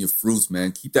vegetables and your fruits,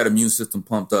 man. Keep that immune system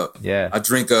pumped up. Yeah. I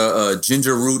drink a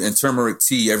ginger root and turmeric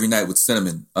tea every night with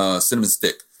cinnamon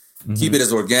stick. Mm-hmm. Keep it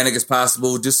as organic as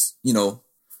possible. Just,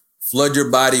 flood your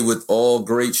body with all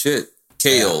great shit.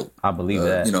 Kale. Yeah, I believe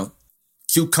that.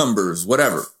 Cucumbers,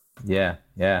 whatever. Yeah.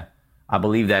 I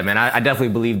believe that, man. I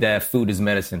definitely believe that food is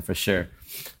medicine for sure.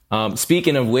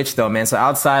 Speaking of which, though, man, so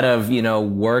outside of,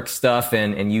 work stuff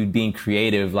and you being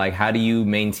creative, like how do you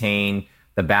maintain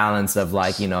the balance of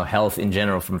health in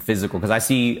general from physical? Because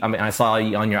I saw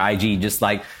you on your IG, just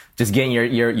getting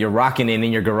your rocking in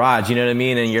your garage, you know what I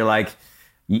mean? And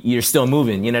you're still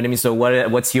moving, you know what I mean? So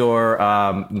what's your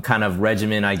kind of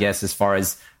regimen, I guess, as far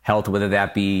as health, whether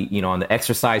that be, on the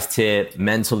exercise tip,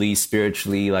 mentally,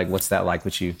 spiritually, like what's that like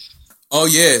with you? Oh,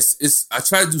 yes. I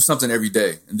try to do something every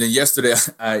day. And then yesterday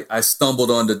I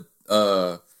stumbled on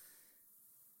the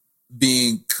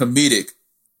being comedic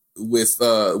with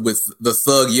the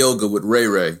Thug Yoga with Ray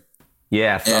Ray.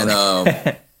 Yeah.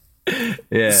 And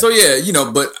yeah. So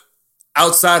but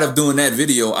outside of doing that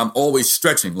video, I'm always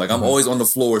stretching. Like I'm always on the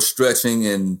floor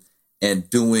stretching and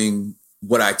doing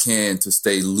what I can to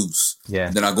stay loose. Yeah.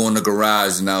 And then I'll go in the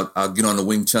garage and I'll get on the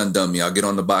Wing Chun dummy. I'll get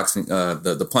on the boxing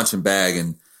the punching bag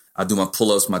and I'll do my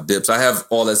pull-ups, my dips. I have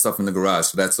all that stuff in the garage.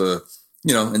 So that's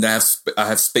and I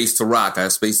have space to rock. I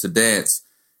have space to dance.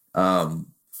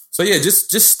 So yeah,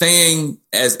 just staying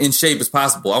as in shape as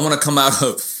possible. I want to come out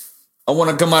of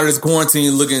this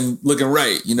quarantine looking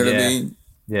right. You know what I mean?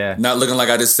 Yeah. Not looking like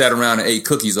I just sat around and ate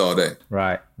cookies all day.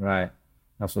 Right.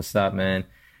 That's what's up, man.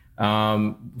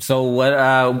 So what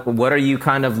are you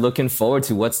kind of looking forward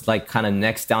to? What's like kind of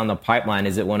next down the pipeline?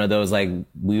 Is it one of those like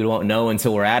we won't know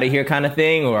until we're out of here kind of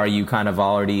thing, or are you kind of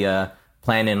already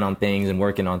planning on things and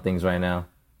working on things right now?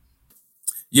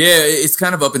 Yeah, it's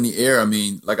kind of up in the air. I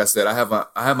mean, like I said, I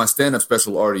have my stand-up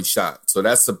special already shot. So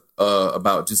that's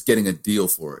about just getting a deal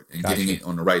for it and getting it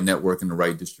on the right network and the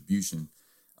right distribution.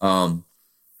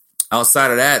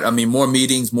 Outside of that, I mean, more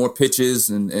meetings, more pitches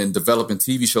and developing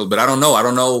TV shows. But I don't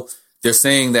know. They're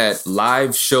saying that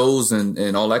live shows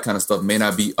and all that kind of stuff may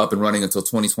not be up and running until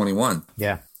 2021.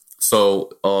 Yeah.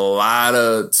 So a lot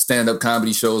of stand-up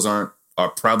comedy shows are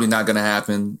probably not going to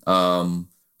happen.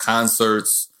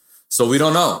 Concerts. So we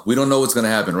don't know. We don't know what's going to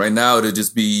happen. Right now, it'll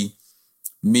just be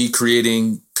me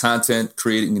creating content,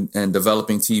 creating and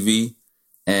developing TV,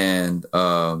 and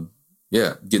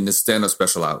getting this stand-up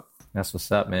special out. That's what's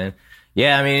up, man.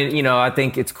 Yeah, I mean, I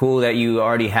think it's cool that you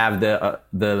already have the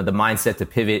mindset to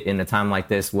pivot in a time like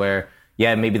this where,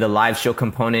 maybe the live show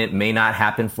component may not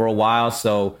happen for a while.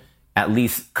 So at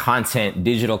least content,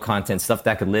 digital content, stuff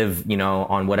that could live,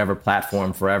 on whatever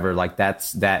platform forever. Like that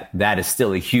is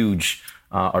still a huge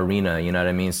arena, you know what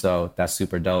I mean? So that's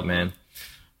super dope, man.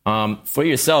 For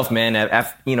yourself, man,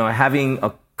 having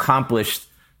accomplished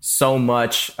so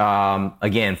much,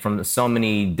 again, from so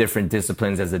many different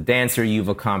disciplines as a dancer, you've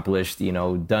accomplished,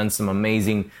 done some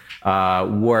amazing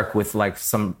work with like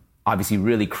some obviously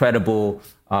really credible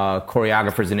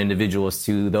choreographers and individuals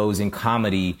to those in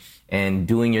comedy and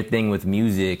doing your thing with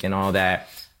music and all that.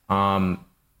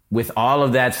 With all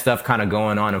of that stuff kind of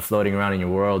going on and floating around in your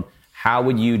world, how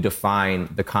would you define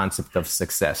the concept of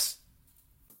success?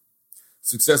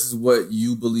 Success is what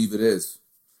you believe it is.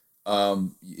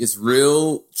 It's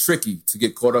real tricky to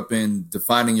get caught up in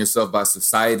defining yourself by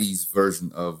society's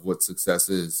version of what success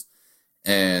is.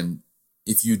 And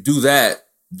if you do that,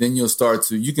 then you'll start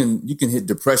to, you can hit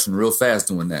depression real fast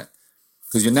doing that.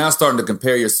 Because you're now starting to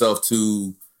compare yourself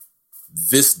to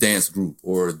this dance group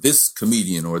or this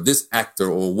comedian or this actor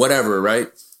or whatever, right?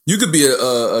 You could be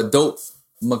a dope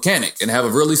mechanic and have a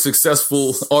really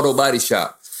successful auto body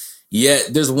shop.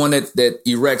 Yet there's one that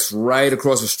erects right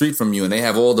across the street from you and they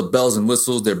have all the bells and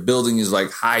whistles. Their building is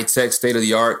like high tech, state of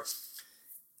the art,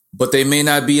 but they may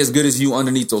not be as good as you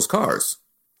underneath those cars.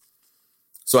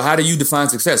 So how do you define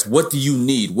success? What do you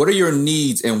need? What are your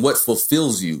needs and what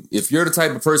fulfills you? If you're the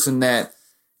type of person that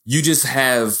you just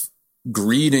have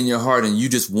greed in your heart and you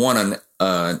just want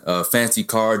a fancy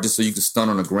car just so you can stunt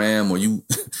on the gram, or you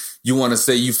want to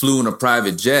say you flew in a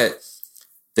private jet,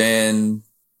 then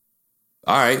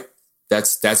all right,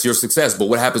 that's your success. But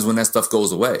what happens when that stuff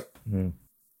goes away? Mm-hmm.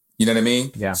 You know what I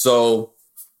mean? Yeah. So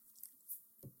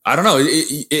I don't know.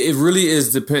 It really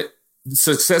is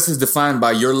success is defined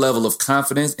by your level of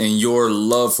confidence and your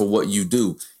love for what you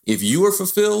do. If you are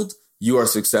fulfilled, you are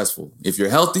successful. If you're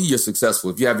healthy, you're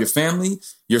successful. If you have your family,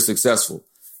 you're successful.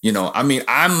 You know, I mean,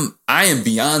 I am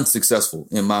beyond successful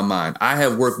in my mind. I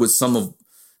have worked with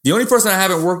the only person I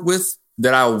haven't worked with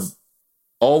that I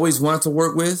always wanted to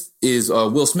work with is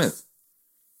Will Smith.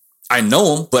 I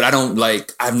know him, but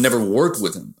I've never worked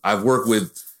with him. I've worked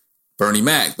with Bernie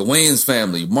Mac, the Wayans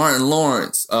family, Martin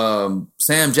Lawrence,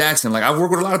 Sam Jackson. Like, I've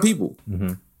worked with a lot of people.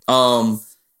 Mm-hmm.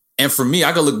 And for me,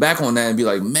 I could look back on that and be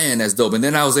like, man, that's dope. And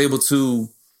then I was able to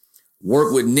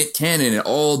work with Nick Cannon and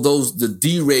all those, the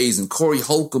D-Rays and Corey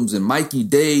Holcombs and Mikey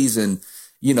Days and,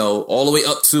 you know, all the way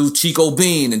up to Chico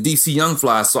Bean and DC Young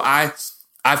Fly. So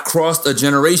I've crossed a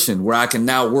generation where I can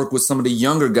now work with some of the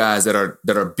younger guys that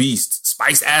are beasts.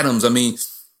 Spice Adams. I mean,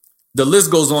 the list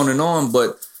goes on,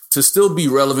 but to still be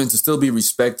relevant, to still be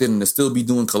respected, and to still be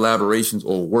doing collaborations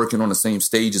or working on the same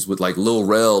stages with like Lil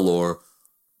Rel or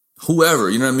whoever,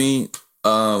 you know what I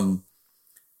mean?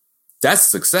 That's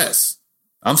success.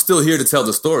 I'm still here to tell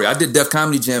the story. I did Def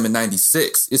Comedy Jam in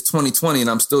 96. It's 2020 and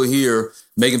I'm still here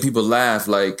making people laugh.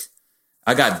 Like,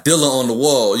 I got Dilla on the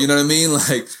wall. You know what I mean?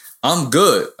 Like, I'm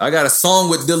good. I got a song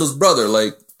with Dilla's brother.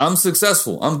 Like, I'm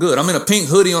successful. I'm good. I'm in a pink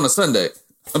hoodie on a Sunday.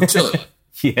 I'm chilling.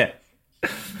 Yeah.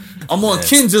 I'm on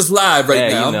Kinja's Live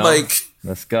right now. You know, I'm like,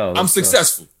 let's go. I'm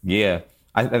successful. Yeah.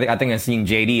 I think I seen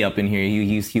JD up in here.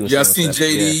 He was. Yeah, I seen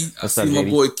JD. Yeah. I see my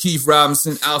boy Keith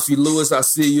Robinson, Alfie Lewis. I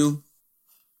see you.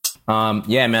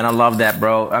 Yeah, man, I love that,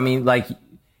 bro. I mean, like,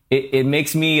 it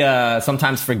makes me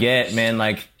sometimes forget, man.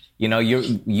 Like, you know,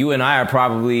 you and I are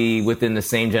probably within the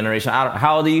same generation.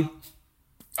 How old are you?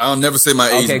 I'll never say my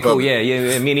age. Okay, cool.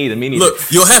 Yeah, me neither. Look,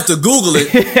 you'll have to Google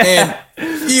it, and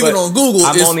even on Google,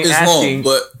 it's long.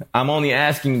 But I'm only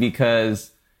asking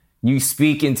because you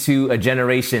speak into a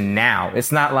generation now.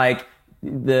 It's not like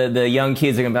the young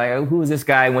kids are gonna be like, oh, who is this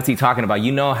guy? What's he talking about?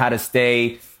 You know how to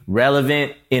stay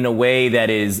relevant in a way that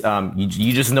is,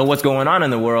 you just know what's going on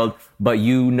in the world, but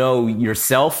you know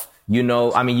yourself. You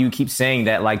know, I mean, you keep saying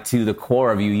that, like, to the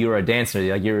core of you, you're a dancer.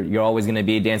 Like, you're always going to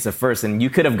be a dancer first. And you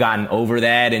could have gotten over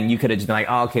that, and you could have just been like,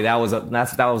 oh, okay, that was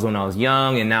when I was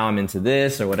young, and now I'm into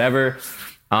this or whatever.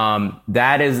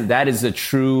 That is a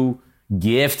true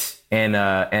gift and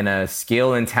a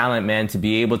skill and talent, man, to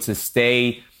be able to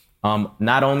stay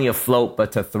not only afloat,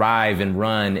 but to thrive and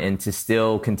run and to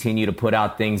still continue to put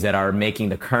out things that are making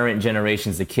the current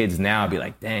generations, the kids now, be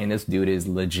like, dang, this dude is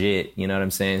legit. You know what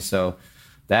I'm saying? So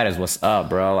that is what's up,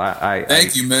 bro.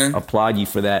 Thank you, man. Applaud you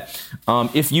for that.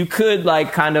 If you could,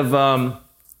 like, kind of,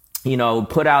 you know,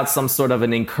 put out some sort of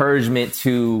an encouragement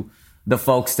to the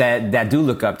folks that do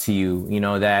look up to you, you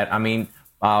know, that, I mean,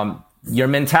 your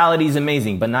mentality is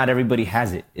amazing, but not everybody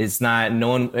has it. It's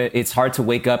hard to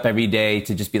wake up every day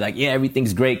to just be like, yeah,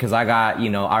 everything's great because I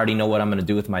already know what I'm going to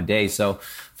do with my day. So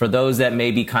for those that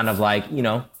may be kind of like, you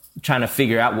know, trying to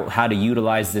figure out how to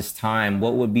utilize this time,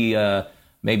 what would be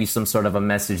maybe some sort of a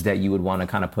message that you would want to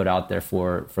kind of put out there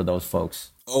for those folks?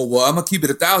 Oh, well, I'm going to keep it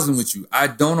 1,000 with you. I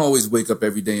don't always wake up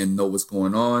every day and know what's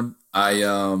going on.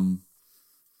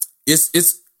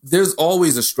 There's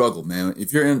always a struggle, man.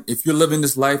 If you're living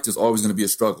this life, there's always going to be a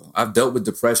struggle. I've dealt with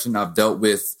depression. I've dealt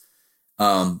with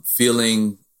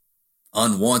feeling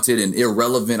unwanted and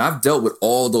irrelevant. I've dealt with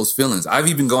all those feelings. I've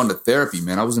even gone to therapy,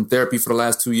 man. I was in therapy for the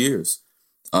last 2 years.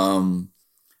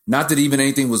 Not that even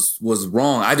anything was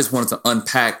wrong. I just wanted to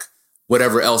unpack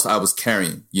whatever else I was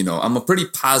carrying. You know, I'm a pretty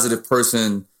positive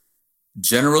person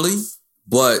generally,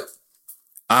 but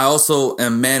I also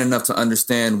am man enough to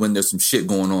understand when there's some shit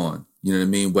going on. You know what I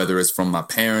mean? Whether it's from my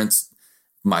parents,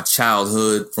 my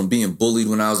childhood, from being bullied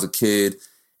when I was a kid.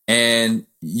 And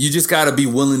you just got to be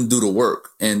willing to do the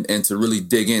work and to really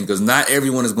dig in, because not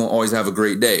everyone is going to always have a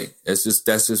great day. That's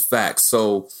just facts.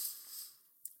 So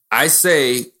I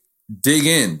say dig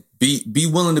in, be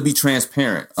willing to be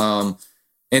transparent.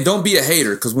 And don't be a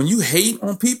hater, because when you hate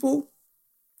on people,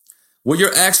 what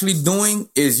you're actually doing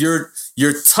is you're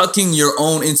tucking your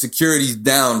own insecurities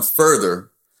down further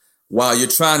while you're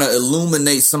trying to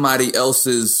illuminate somebody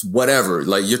else's whatever.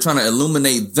 Like, you're trying to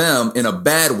illuminate them in a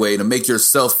bad way to make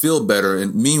yourself feel better.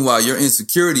 And meanwhile, your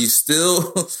insecurity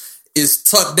still is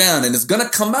tucked down, and it's going to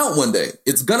come out one day.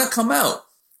 It's going to come out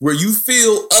where you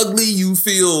feel ugly, you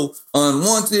feel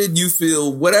unwanted, you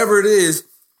feel whatever it is.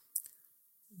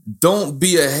 Don't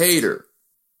be a hater.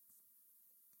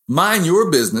 Mind your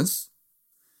business.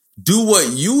 Do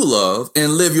what you love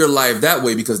and live your life that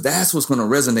way, because that's what's going to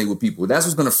resonate with people. That's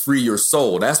what's going to free your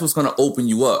soul. That's what's going to open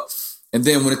you up. And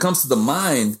then when it comes to the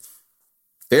mind,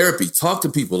 therapy, talk to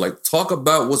people. Like, talk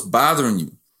about what's bothering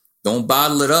you. Don't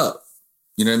bottle it up.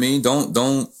 You know what I mean?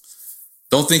 Don't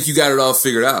think you got it all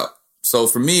figured out. So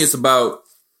for me, it's about,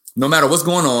 no matter what's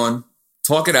going on,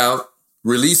 talk it out,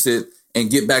 release it,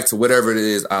 and get back to whatever it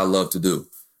is I love to do.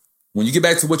 When you get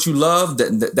back to what you love,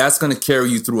 that's going to carry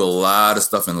you through a lot of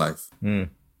stuff in life.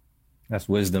 That's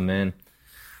wisdom, man.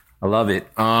 I love it.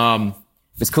 If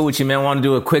it's cool with you, man, I want to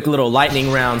do a quick little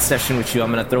lightning round session with you. I'm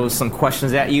going to throw some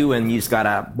questions at you, and you just got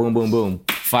to boom, boom, boom,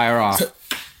 fire off.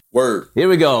 Word. Here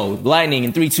we go. Lightning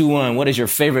in 3, 2, 1. What is your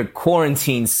favorite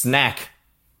quarantine snack?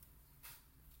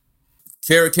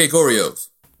 Carrot cake Oreos.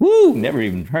 Woo, never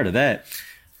even heard of that.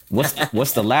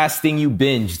 What's the last thing you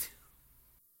binged?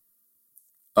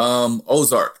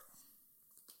 Ozark.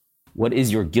 What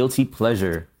is your guilty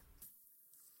pleasure?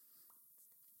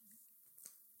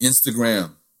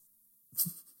 Instagram.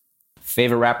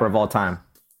 Favorite rapper of all time?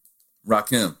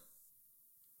 Rakim.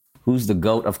 Who's the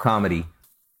GOAT of comedy?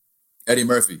 Eddie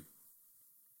Murphy.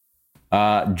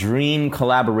 Dream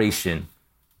collaboration?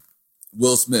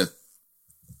 Will Smith.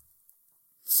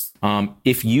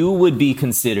 If you could be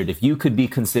considered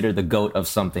the GOAT of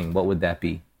something, what would that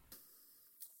be?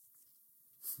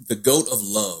 The GOAT of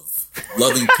love.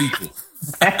 Loving people.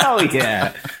 Hell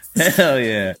yeah. Hell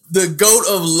yeah. The GOAT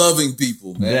of loving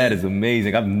people, man. That is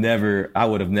amazing. I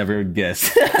would have never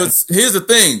guessed. Because here's the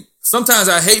thing. Sometimes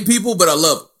I hate people, but I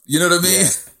love them. You know what I mean? Yeah.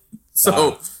 So,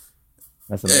 wow.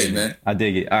 That's amazing. Hey, man. I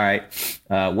dig it. All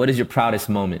right. What is your proudest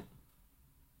moment?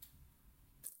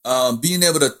 Being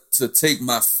able to take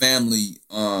my family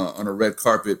on a red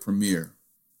carpet premiere.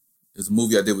 There's a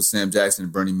movie I did with Sam Jackson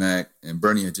and Bernie Mac, and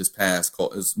Bernie had just passed.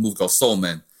 It's a movie called Soul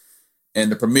Men. And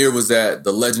the premiere was at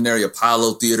the legendary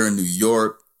Apollo Theater in New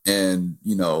York. And,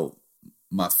 you know,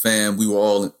 my fam, we were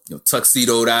all, you know,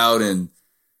 tuxedoed out, and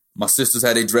my sisters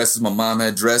had their dresses, my mom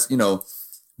had dressed, you know.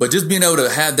 But just being able to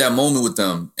have that moment with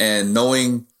them and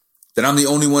knowing that I'm the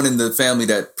only one in the family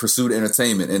that pursued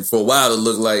entertainment. And for a while, it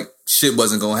looked like shit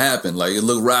wasn't going to happen. Like, it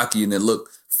looked rocky and it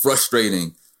looked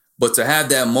frustrating. But to have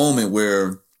that moment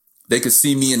where they could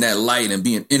see me in that light and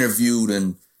being interviewed,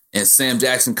 and Sam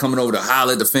Jackson coming over to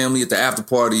holler at the family at the after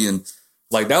party, and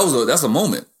like, that's a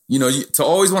moment. You know, to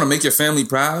always want to make your family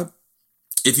proud.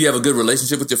 If you have a good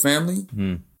relationship with your family,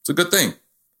 it's a good thing.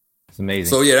 It's amazing.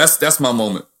 So yeah, that's my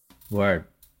moment. Word.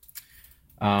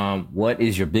 What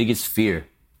is your biggest fear?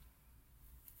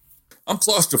 I'm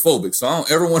claustrophobic, so I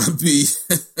don't ever want to be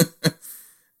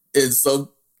in some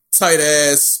tight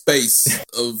ass space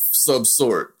of some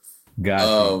sort.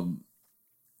 Gotcha.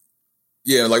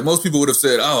 Yeah, like most people would have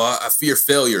said, "Oh, I fear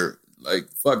failure." Like,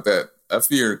 fuck that. I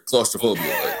fear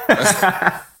claustrophobia.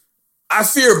 Like, I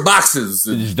fear boxes.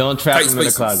 Just don't trap them in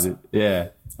the closet. Yeah.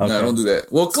 Okay. No, don't do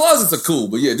that. Well, closets are cool,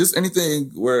 but yeah, just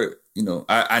anything where, you know,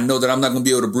 I know that I'm not going to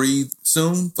be able to breathe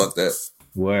soon. Fuck that.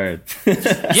 Word.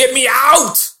 Get me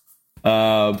out!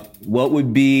 What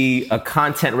would be a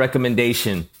content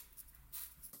recommendation?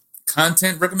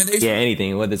 Content recommendation? Yeah,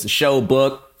 anything. Whether it's a show,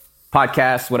 book,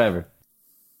 podcast, whatever.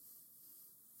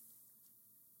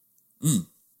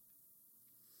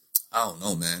 I don't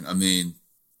know, man. I mean,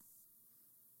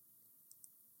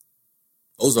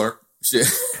 Ozark. Shit.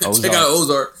 Check out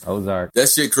Ozark. Ozark. That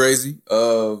shit crazy.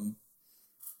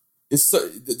 It's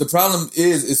the problem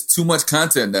is it's too much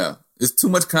content now. It's too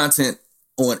much content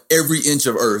on every inch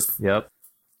of earth. Yep.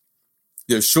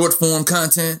 There's short form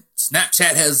content.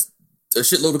 Snapchat has a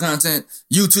shitload of content.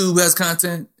 YouTube has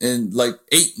content and like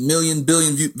 8 million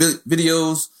billion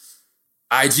videos.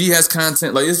 IG has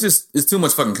content. Like, it's too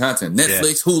much fucking content.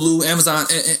 Netflix, Hulu, Amazon,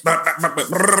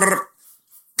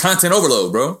 content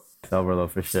overload, bro.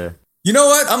 Overload for sure. You know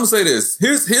what? I'm gonna say this.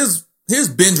 Here's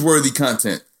binge-worthy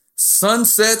content.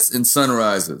 Sunsets and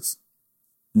sunrises.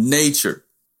 Nature.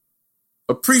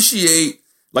 Appreciate,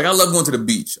 like, I love going to the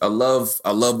beach. I love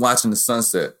watching the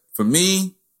sunset. For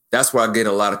me, that's where I get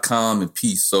a lot of calm and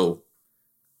peace. So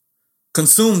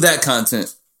consume that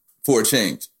content for a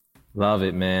change. Love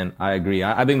it, man. I agree.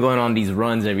 I've been going on these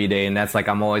runs every day, and that's like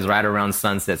I'm always right around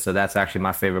sunset. So that's actually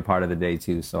my favorite part of the day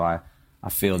too. So I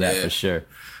feel that for sure.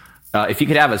 If you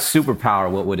could have a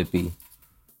superpower, what would it be?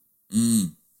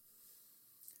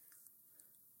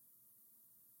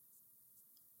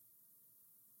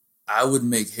 I would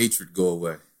make hatred go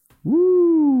away.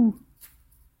 Woo!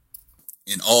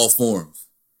 In all forms.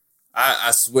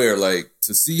 I swear, like,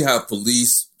 to see how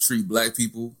police treat black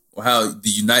people or how the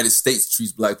United States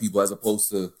treats black people as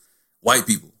opposed to white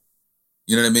people.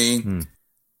 You know what I mean?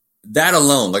 That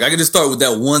alone, like, I can just start with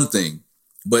that one thing.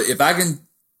 But if I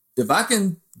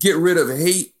can get rid of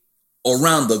hate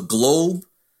around the globe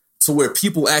to where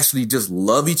people actually just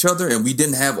love each other and we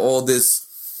didn't have all this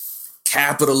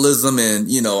capitalism and,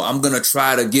 you know, I'm going to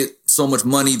try to get so much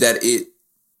money that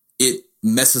it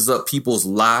messes up people's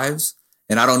lives.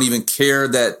 And I don't even care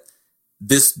that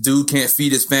this dude can't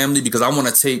feed his family because I want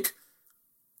to take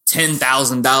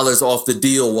 $10,000 off the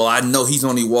deal. Well, I know he's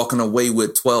only walking away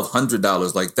with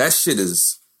 $1,200. Like, that shit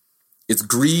it's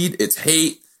greed. It's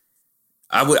hate.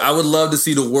 I would love to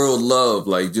see the world love,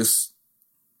 like, just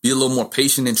be a little more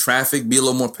patient in traffic, be a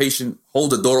little more patient,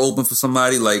 hold the door open for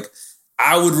somebody. Like,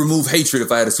 I would remove hatred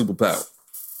if I had a superpower.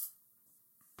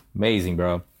 Amazing,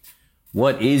 bro.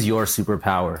 What is your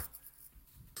superpower?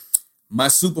 My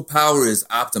superpower is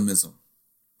optimism.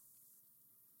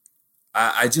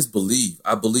 I just believe.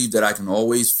 I believe that I can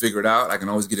always figure it out. I can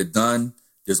always get it done.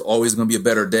 There's always going to be a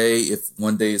better day if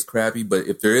one day is crappy. But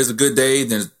if there is a good day,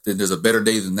 then there's a better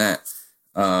day than that.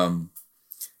 And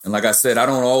like I said, I'm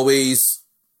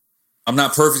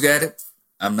not perfect at it.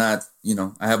 I'm not,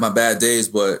 I have my bad days,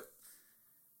 but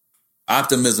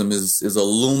optimism is a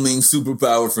looming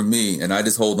superpower for me, and I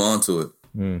just hold on to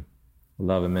it.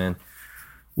 Love it, man.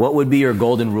 What would be your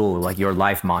golden rule, like your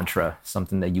life mantra,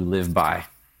 something that you live by?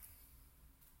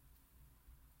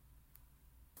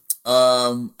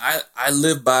 I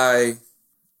live by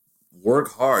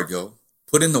work hard, yo.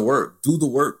 Put in the work. Do the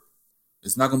work.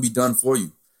 It's not going to be done for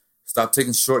you. Stop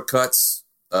taking shortcuts.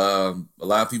 A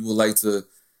lot of people like to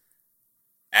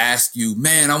ask you,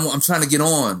 man, I'm trying to get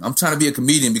on. I'm trying to be a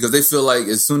comedian because they feel like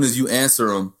as soon as you answer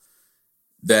them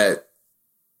that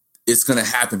it's going to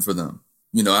happen for them.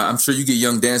 I'm sure you get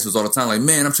young dancers all the time like,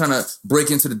 man, I'm trying to break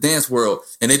into the dance world.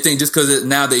 And they think just because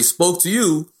now they spoke to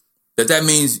you, that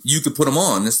means you could put them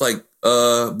on. It's like,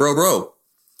 bro,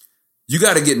 you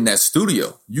got to get in that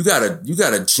studio. You got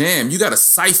to jam. You got to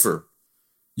cipher.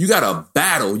 You got to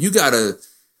battle. You got to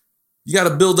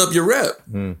build up your rep.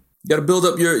 You got to build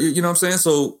up your, you know what I'm saying?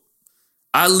 So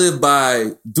I live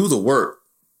by do the work.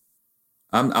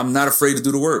 I'm not afraid to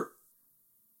do the work.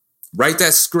 Write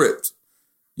that script.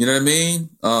 You know what I mean?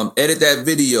 Edit that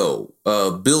video,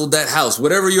 build that house,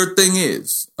 whatever your thing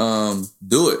is,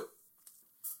 do it.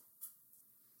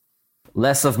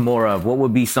 Less of, more of. What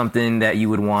would be something that you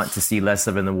would want to see less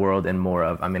of in the world and more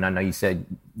of? I mean, I know you said,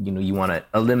 you want to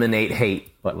eliminate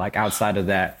hate, but like outside of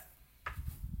that.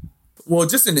 Well,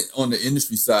 just on the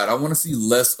industry side, I want to see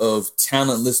less of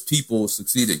talentless people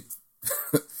succeeding.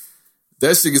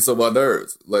 That shit gets on my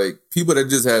nerves. Like people that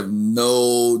just have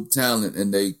no talent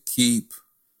and they keep,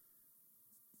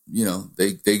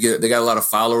 they got a lot of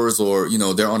followers or,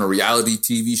 they're on a reality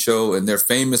TV show and they're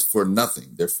famous for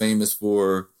nothing. They're famous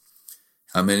for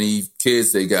how many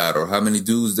kids they got or how many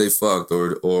dudes they fucked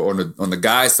or on the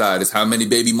guy side is how many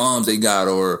baby moms they got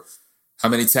or how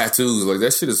many tattoos. Like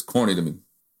that shit is corny to me.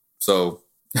 So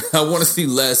I want to see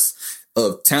less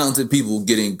of talented people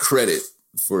getting credit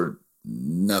for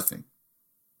nothing.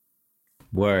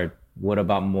 Word. What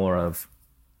about more of?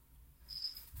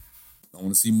 I want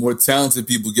to see more talented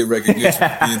people get recognition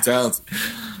for being talented.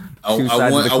 I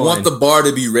want the bar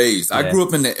to be raised. Yeah. I grew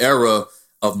up in the era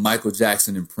of Michael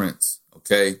Jackson and Prince.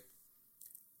 Okay.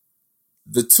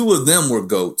 The two of them were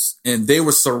GOATs and they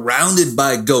were surrounded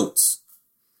by GOATs.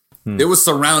 They were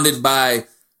surrounded by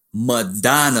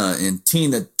Madonna and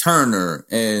Tina Turner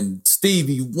and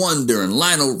Stevie Wonder and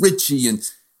Lionel Richie and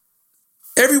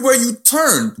everywhere you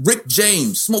turn, Rick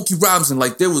James, Smokey Robinson,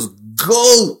 like there was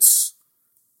GOATs.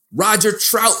 Roger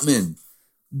Troutman,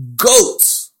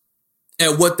 GOATs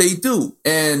at what they do.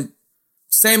 And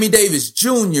Sammy Davis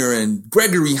Jr. and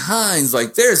Gregory Hines,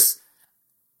 like there's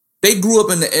they grew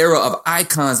up in the era of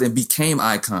icons and became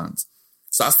icons.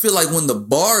 So I feel like when the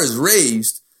bar is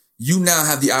raised, you now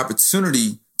have the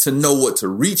opportunity to know what to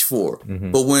reach for.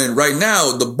 Mm-hmm. But when right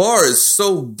now the bar is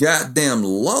so goddamn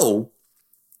low,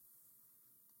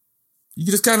 you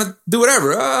can just kind of do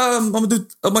whatever. I'm going to do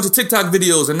a bunch of TikTok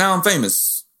videos and now I'm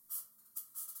famous.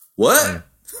 What?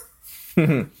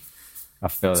 I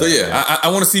feel so that. Yeah,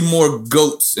 I want to see more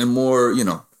GOATs and more,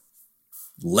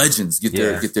 legends get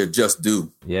their just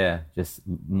due. Yeah, just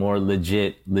more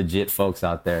legit folks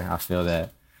out there. I feel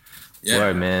that. Yeah.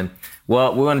 Word, man.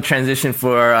 Well, we're going to transition to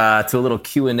a little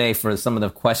Q&A for some of the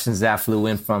questions that flew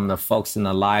in from the folks in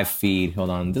the live feed. Hold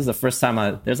on. This is the first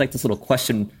time there's like this little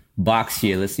question box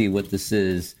here. Let's see what this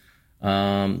is.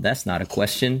 That's not a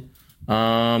question.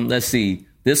 Let's see.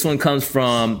 This one comes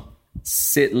from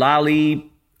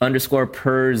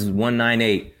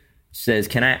Sitlali_Pers198. Says,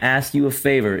 can I ask you a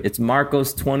favor? It's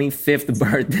Marco's 25th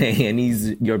birthday and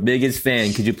he's your biggest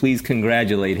fan. Could you please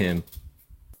congratulate him?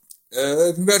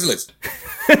 Congratulations.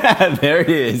 There it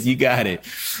is. You got it.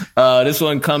 This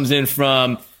one comes in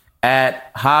from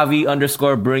at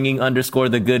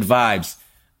Javi_bringing_the good vibes.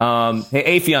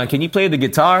 Hey, Afion, can you play the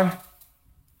guitar?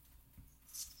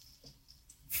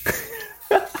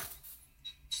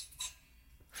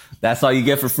 That's all you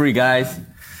get for free, guys.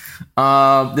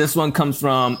 This one comes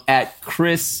from at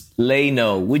Chris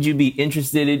Leno. Would you be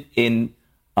interested in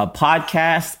a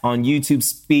podcast on YouTube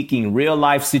speaking real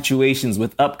life situations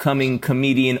with upcoming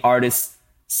comedian artists,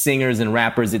 singers, and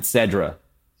rappers, etc.?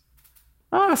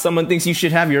 Someone thinks you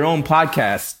should have your own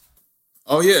podcast.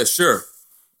 Oh yeah, sure.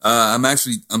 I'm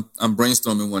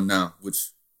brainstorming one now,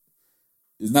 which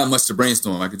is not much to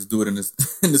brainstorm. I could just do it in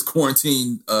this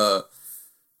quarantine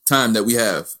time that we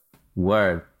have.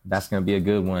 Word. That's gonna be a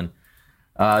good one.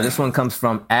 This one comes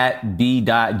from at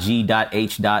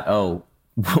b.g.h.o.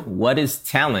 What is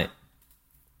talent?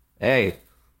 Hey,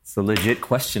 it's a legit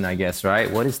question, I guess, right?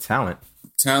 What is talent?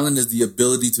 Talent is the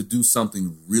ability to do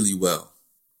something really well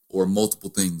or multiple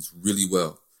things really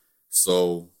well.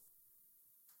 So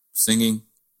singing,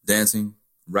 dancing,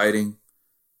 writing,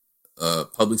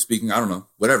 public speaking, I don't know,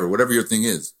 whatever your thing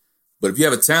is. But if you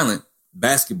have a talent,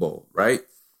 basketball, right?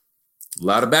 A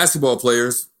lot of basketball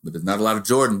players, but there's not a lot of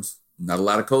Jordans, not a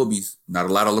lot of Kobes, not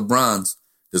a lot of LeBrons.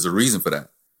 There's a reason for that.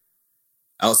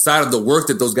 Outside of the work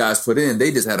that those guys put in,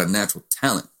 they just had a natural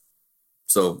talent.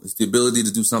 So it's the ability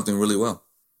to do something really well.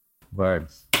 Word.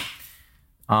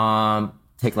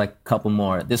 Take like a couple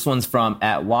more. This one's from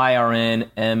at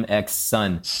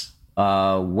YRNMXSun.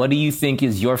 What do you think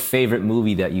is your favorite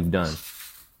movie that you've done?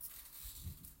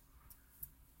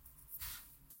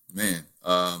 Man,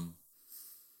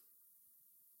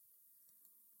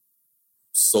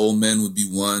 Soul Men would be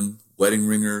one. Wedding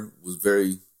Ringer was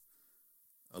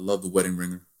I love The Wedding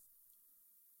Ringer.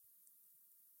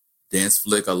 Dance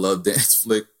Flick, I love Dance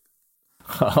Flick.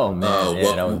 Oh man,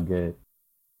 that was good.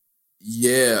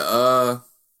 Yeah,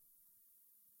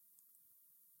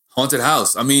 Haunted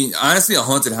House. I mean, honestly, a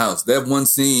Haunted House. That one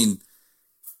scene,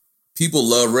 people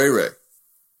love Ray Ray.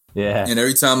 Yeah. And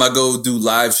every time I go do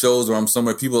live shows or I'm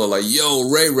somewhere, people are like, yo,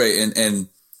 Ray Ray. And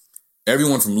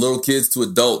everyone from little kids to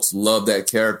adults love that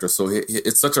character. So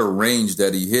it's such a range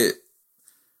that he hit.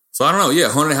 So I don't know. Yeah,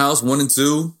 Haunted House 1 and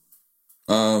 2.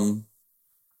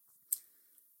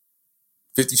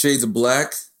 50 Shades of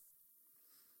Black.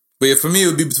 But yeah, for me, it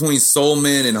would be between Soul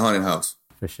Men and Haunted House.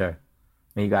 For sure.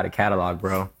 And you got a catalog,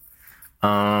 bro.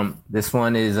 This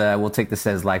one is, we'll take this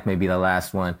as like maybe the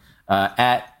last one.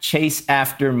 At Chase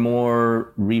After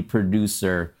More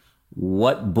Reproducer,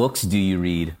 what books do you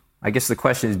read? I guess the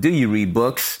question is, do you read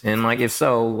books? And like, if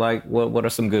so, like, what are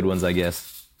some good ones, I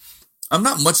guess? I'm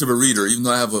not much of a reader, even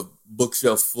though I have a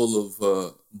bookshelf full of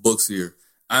books here.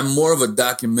 I'm more of a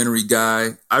documentary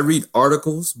guy. I read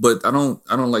articles, but I don't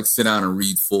like sit down and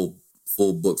read full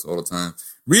books all the time.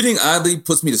 Reading oddly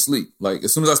puts me to sleep. Like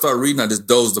as soon as I start reading, I just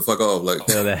doze the fuck off. Like I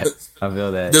feel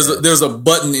that. There's a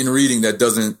button in reading that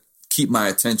doesn't keep my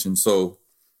attention. So,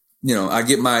 I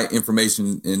get my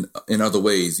information in other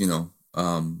ways,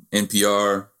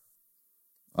 NPR.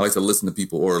 I like to listen to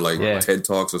people or TED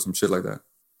Talks or some shit like that.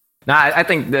 No, I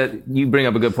think that you bring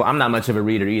up a good point. I'm not much of a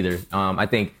reader either. I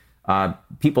think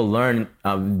people learn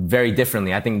very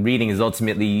differently. I think reading is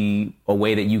ultimately a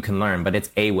way that you can learn, but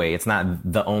it's a way. It's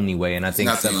not the only way. And I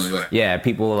think it's not the only way. Yeah,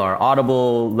 people are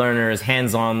audible learners,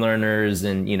 hands-on learners,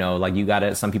 and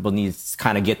some people need to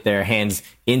kind of get their hands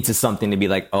into something to be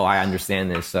like, oh, I understand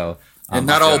this. So and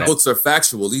not all books are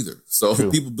factual either. So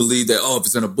people believe that if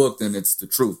it's in a book, then it's the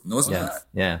truth. No, it's not.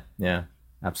 Yeah.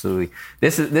 Absolutely.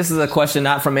 This is a question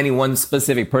not from any one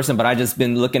specific person, but I just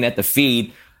been looking at the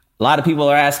feed. a lot of people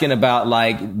are asking about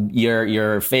like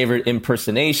your favorite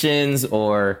impersonations,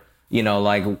 or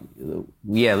like,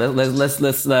 yeah.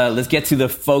 Let's get to the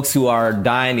folks who are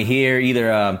dying to hear.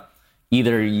 Either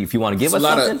if you want to give us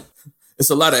something.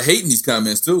 It's a lot of hate in these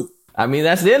comments too. I mean,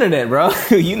 that's the internet, bro.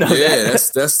 Yeah,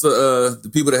 that's the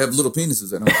people that have little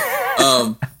penises at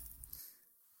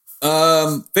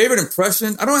home. Favorite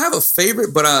impression? I don't have a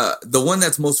favorite, but the one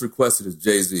that's most requested is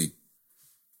Jay-Z.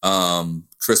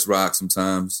 Chris Rock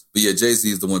sometimes. But yeah, Jay-Z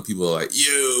is the one people are like,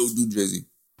 yo, do Jay-Z.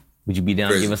 Would you be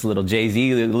down to give us a little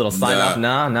Jay-Z, a little sign off?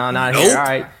 No, not nope. Here. All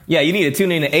right. Yeah, you need to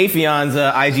tune in to Afion's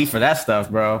IG for that stuff,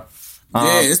 bro.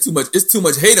 Yeah, it's too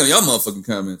much hate on y'all motherfucking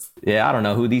comments. Yeah, I don't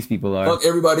know who these people are. Fuck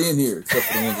everybody in here except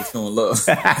for the ones that's showing love.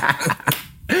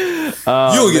 You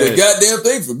don't get a goddamn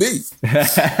thing from me.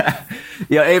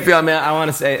 Yo, Afion, man, I want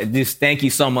to say just thank you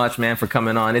so much, man, for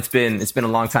coming on. It's been a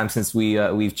long time since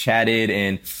we've chatted,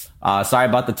 and sorry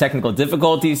about the technical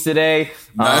difficulties today.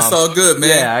 Nah, it's all good, man.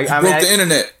 Yeah, I broke the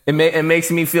internet. It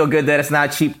makes me feel good that it's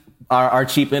not cheap, our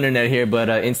cheap internet here, but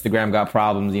Instagram got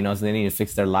problems, so they need to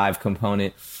fix their live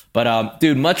component. But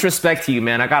dude, much respect to you,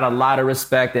 man. I got a lot of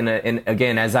respect, and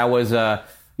again, as I was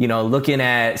looking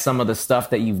at some of the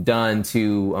stuff that you've done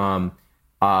to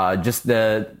just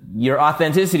your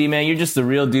authenticity, man. You're just the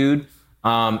real dude.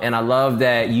 And I love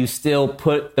that you still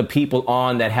put the people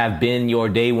on that have been your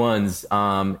day ones,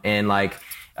 and like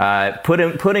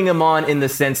putting them on in the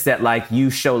sense that like you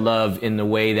show love in the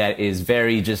way that is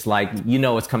very just like,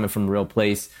 it's coming from a real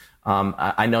place.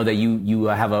 I know that you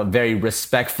have a very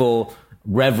respectful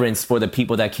reverence for the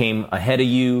people that came ahead of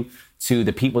you, to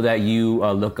the people that you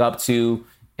look up to.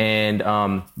 And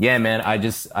yeah, man,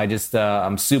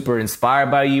 I'm super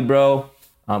inspired by you, bro.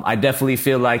 I definitely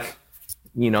feel like,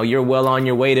 you're well on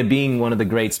your way to being one of the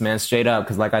greats, man, straight up.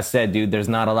 Because like I said, dude, there's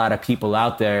not a lot of people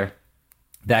out there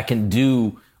that can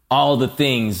do all the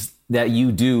things that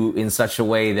you do in such a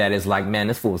way that is like, man,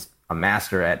 this fool's a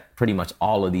master at pretty much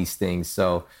all of these things.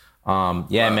 So yeah, wow.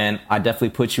 Man, I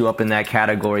definitely put you up in that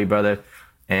category, brother.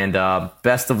 And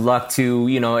best of luck to,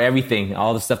 everything,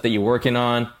 all the stuff that you're working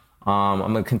on. I'm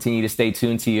going to continue to stay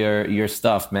tuned to your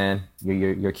stuff, man.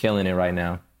 You're killing it right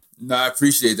now. No, I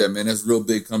appreciate that, man. That's real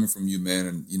big coming from you, man.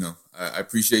 And, I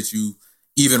appreciate you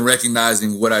even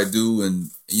recognizing what I do. And,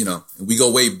 and we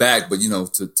go way back, but,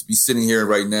 to be sitting here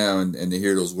right now and to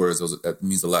hear those words, that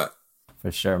means a lot.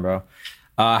 For sure, bro.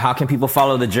 How can people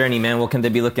follow the journey, man? What can they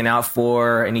be looking out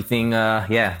for? Anything,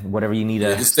 whatever you need.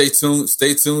 Just stay tuned.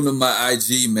 Stay tuned to my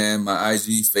IG, man. My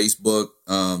IG, Facebook,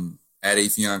 at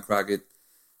Afion Crockett.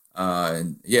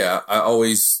 And yeah,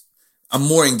 I'm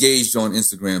more engaged on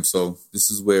Instagram. So this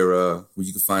is where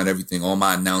you can find everything. All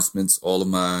my announcements, all of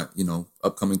my,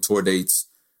 upcoming tour dates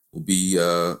will be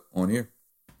on here.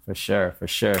 For sure.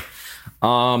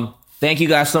 Thank you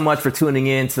guys so much for tuning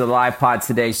in to the live pod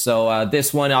today. So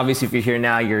this one, obviously, if you're here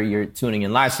now, you're tuning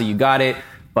in live, so you got it.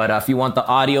 But if you want the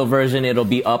audio version, it'll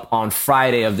be up on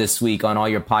Friday of this week on all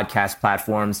your podcast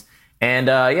platforms. And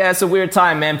yeah, it's a weird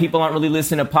time, man. People aren't really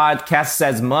listening to podcasts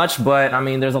as much, but I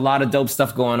mean, there's a lot of dope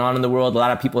stuff going on in the world. A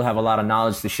lot of people have a lot of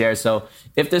knowledge to share. So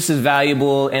if this is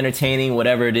valuable, entertaining,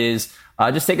 whatever it is,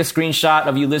 just take a screenshot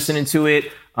of you listening to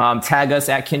it. Tag us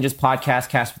at Kinjaz Podcast,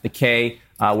 Cast with the K.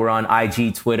 We're on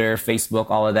IG, Twitter,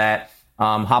 Facebook, all of that.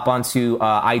 Hop onto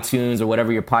iTunes or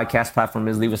whatever your podcast platform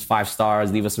is. Leave us 5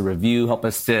 stars. Leave us a review. Help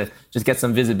us to just get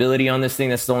some visibility on this thing.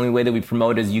 That's the only way that we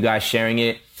promote is you guys sharing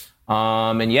it.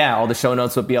 And yeah, all the show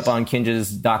notes will be up on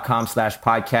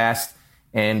kinjaz.com/podcast.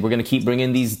 And we're going to keep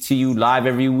bringing these to you live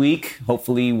every week.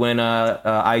 Hopefully when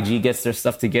IG gets their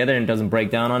stuff together and doesn't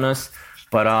break down on us.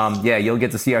 But yeah, you'll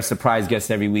get to see our surprise guests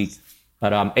every week.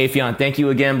 But Afion, thank you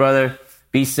again, brother.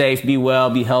 Be safe, be well,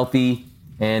 be healthy.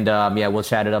 And yeah, we'll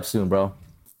chat it up soon, bro. All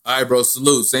right, bro.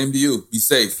 Salute. Same to you. Be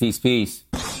safe. Peace.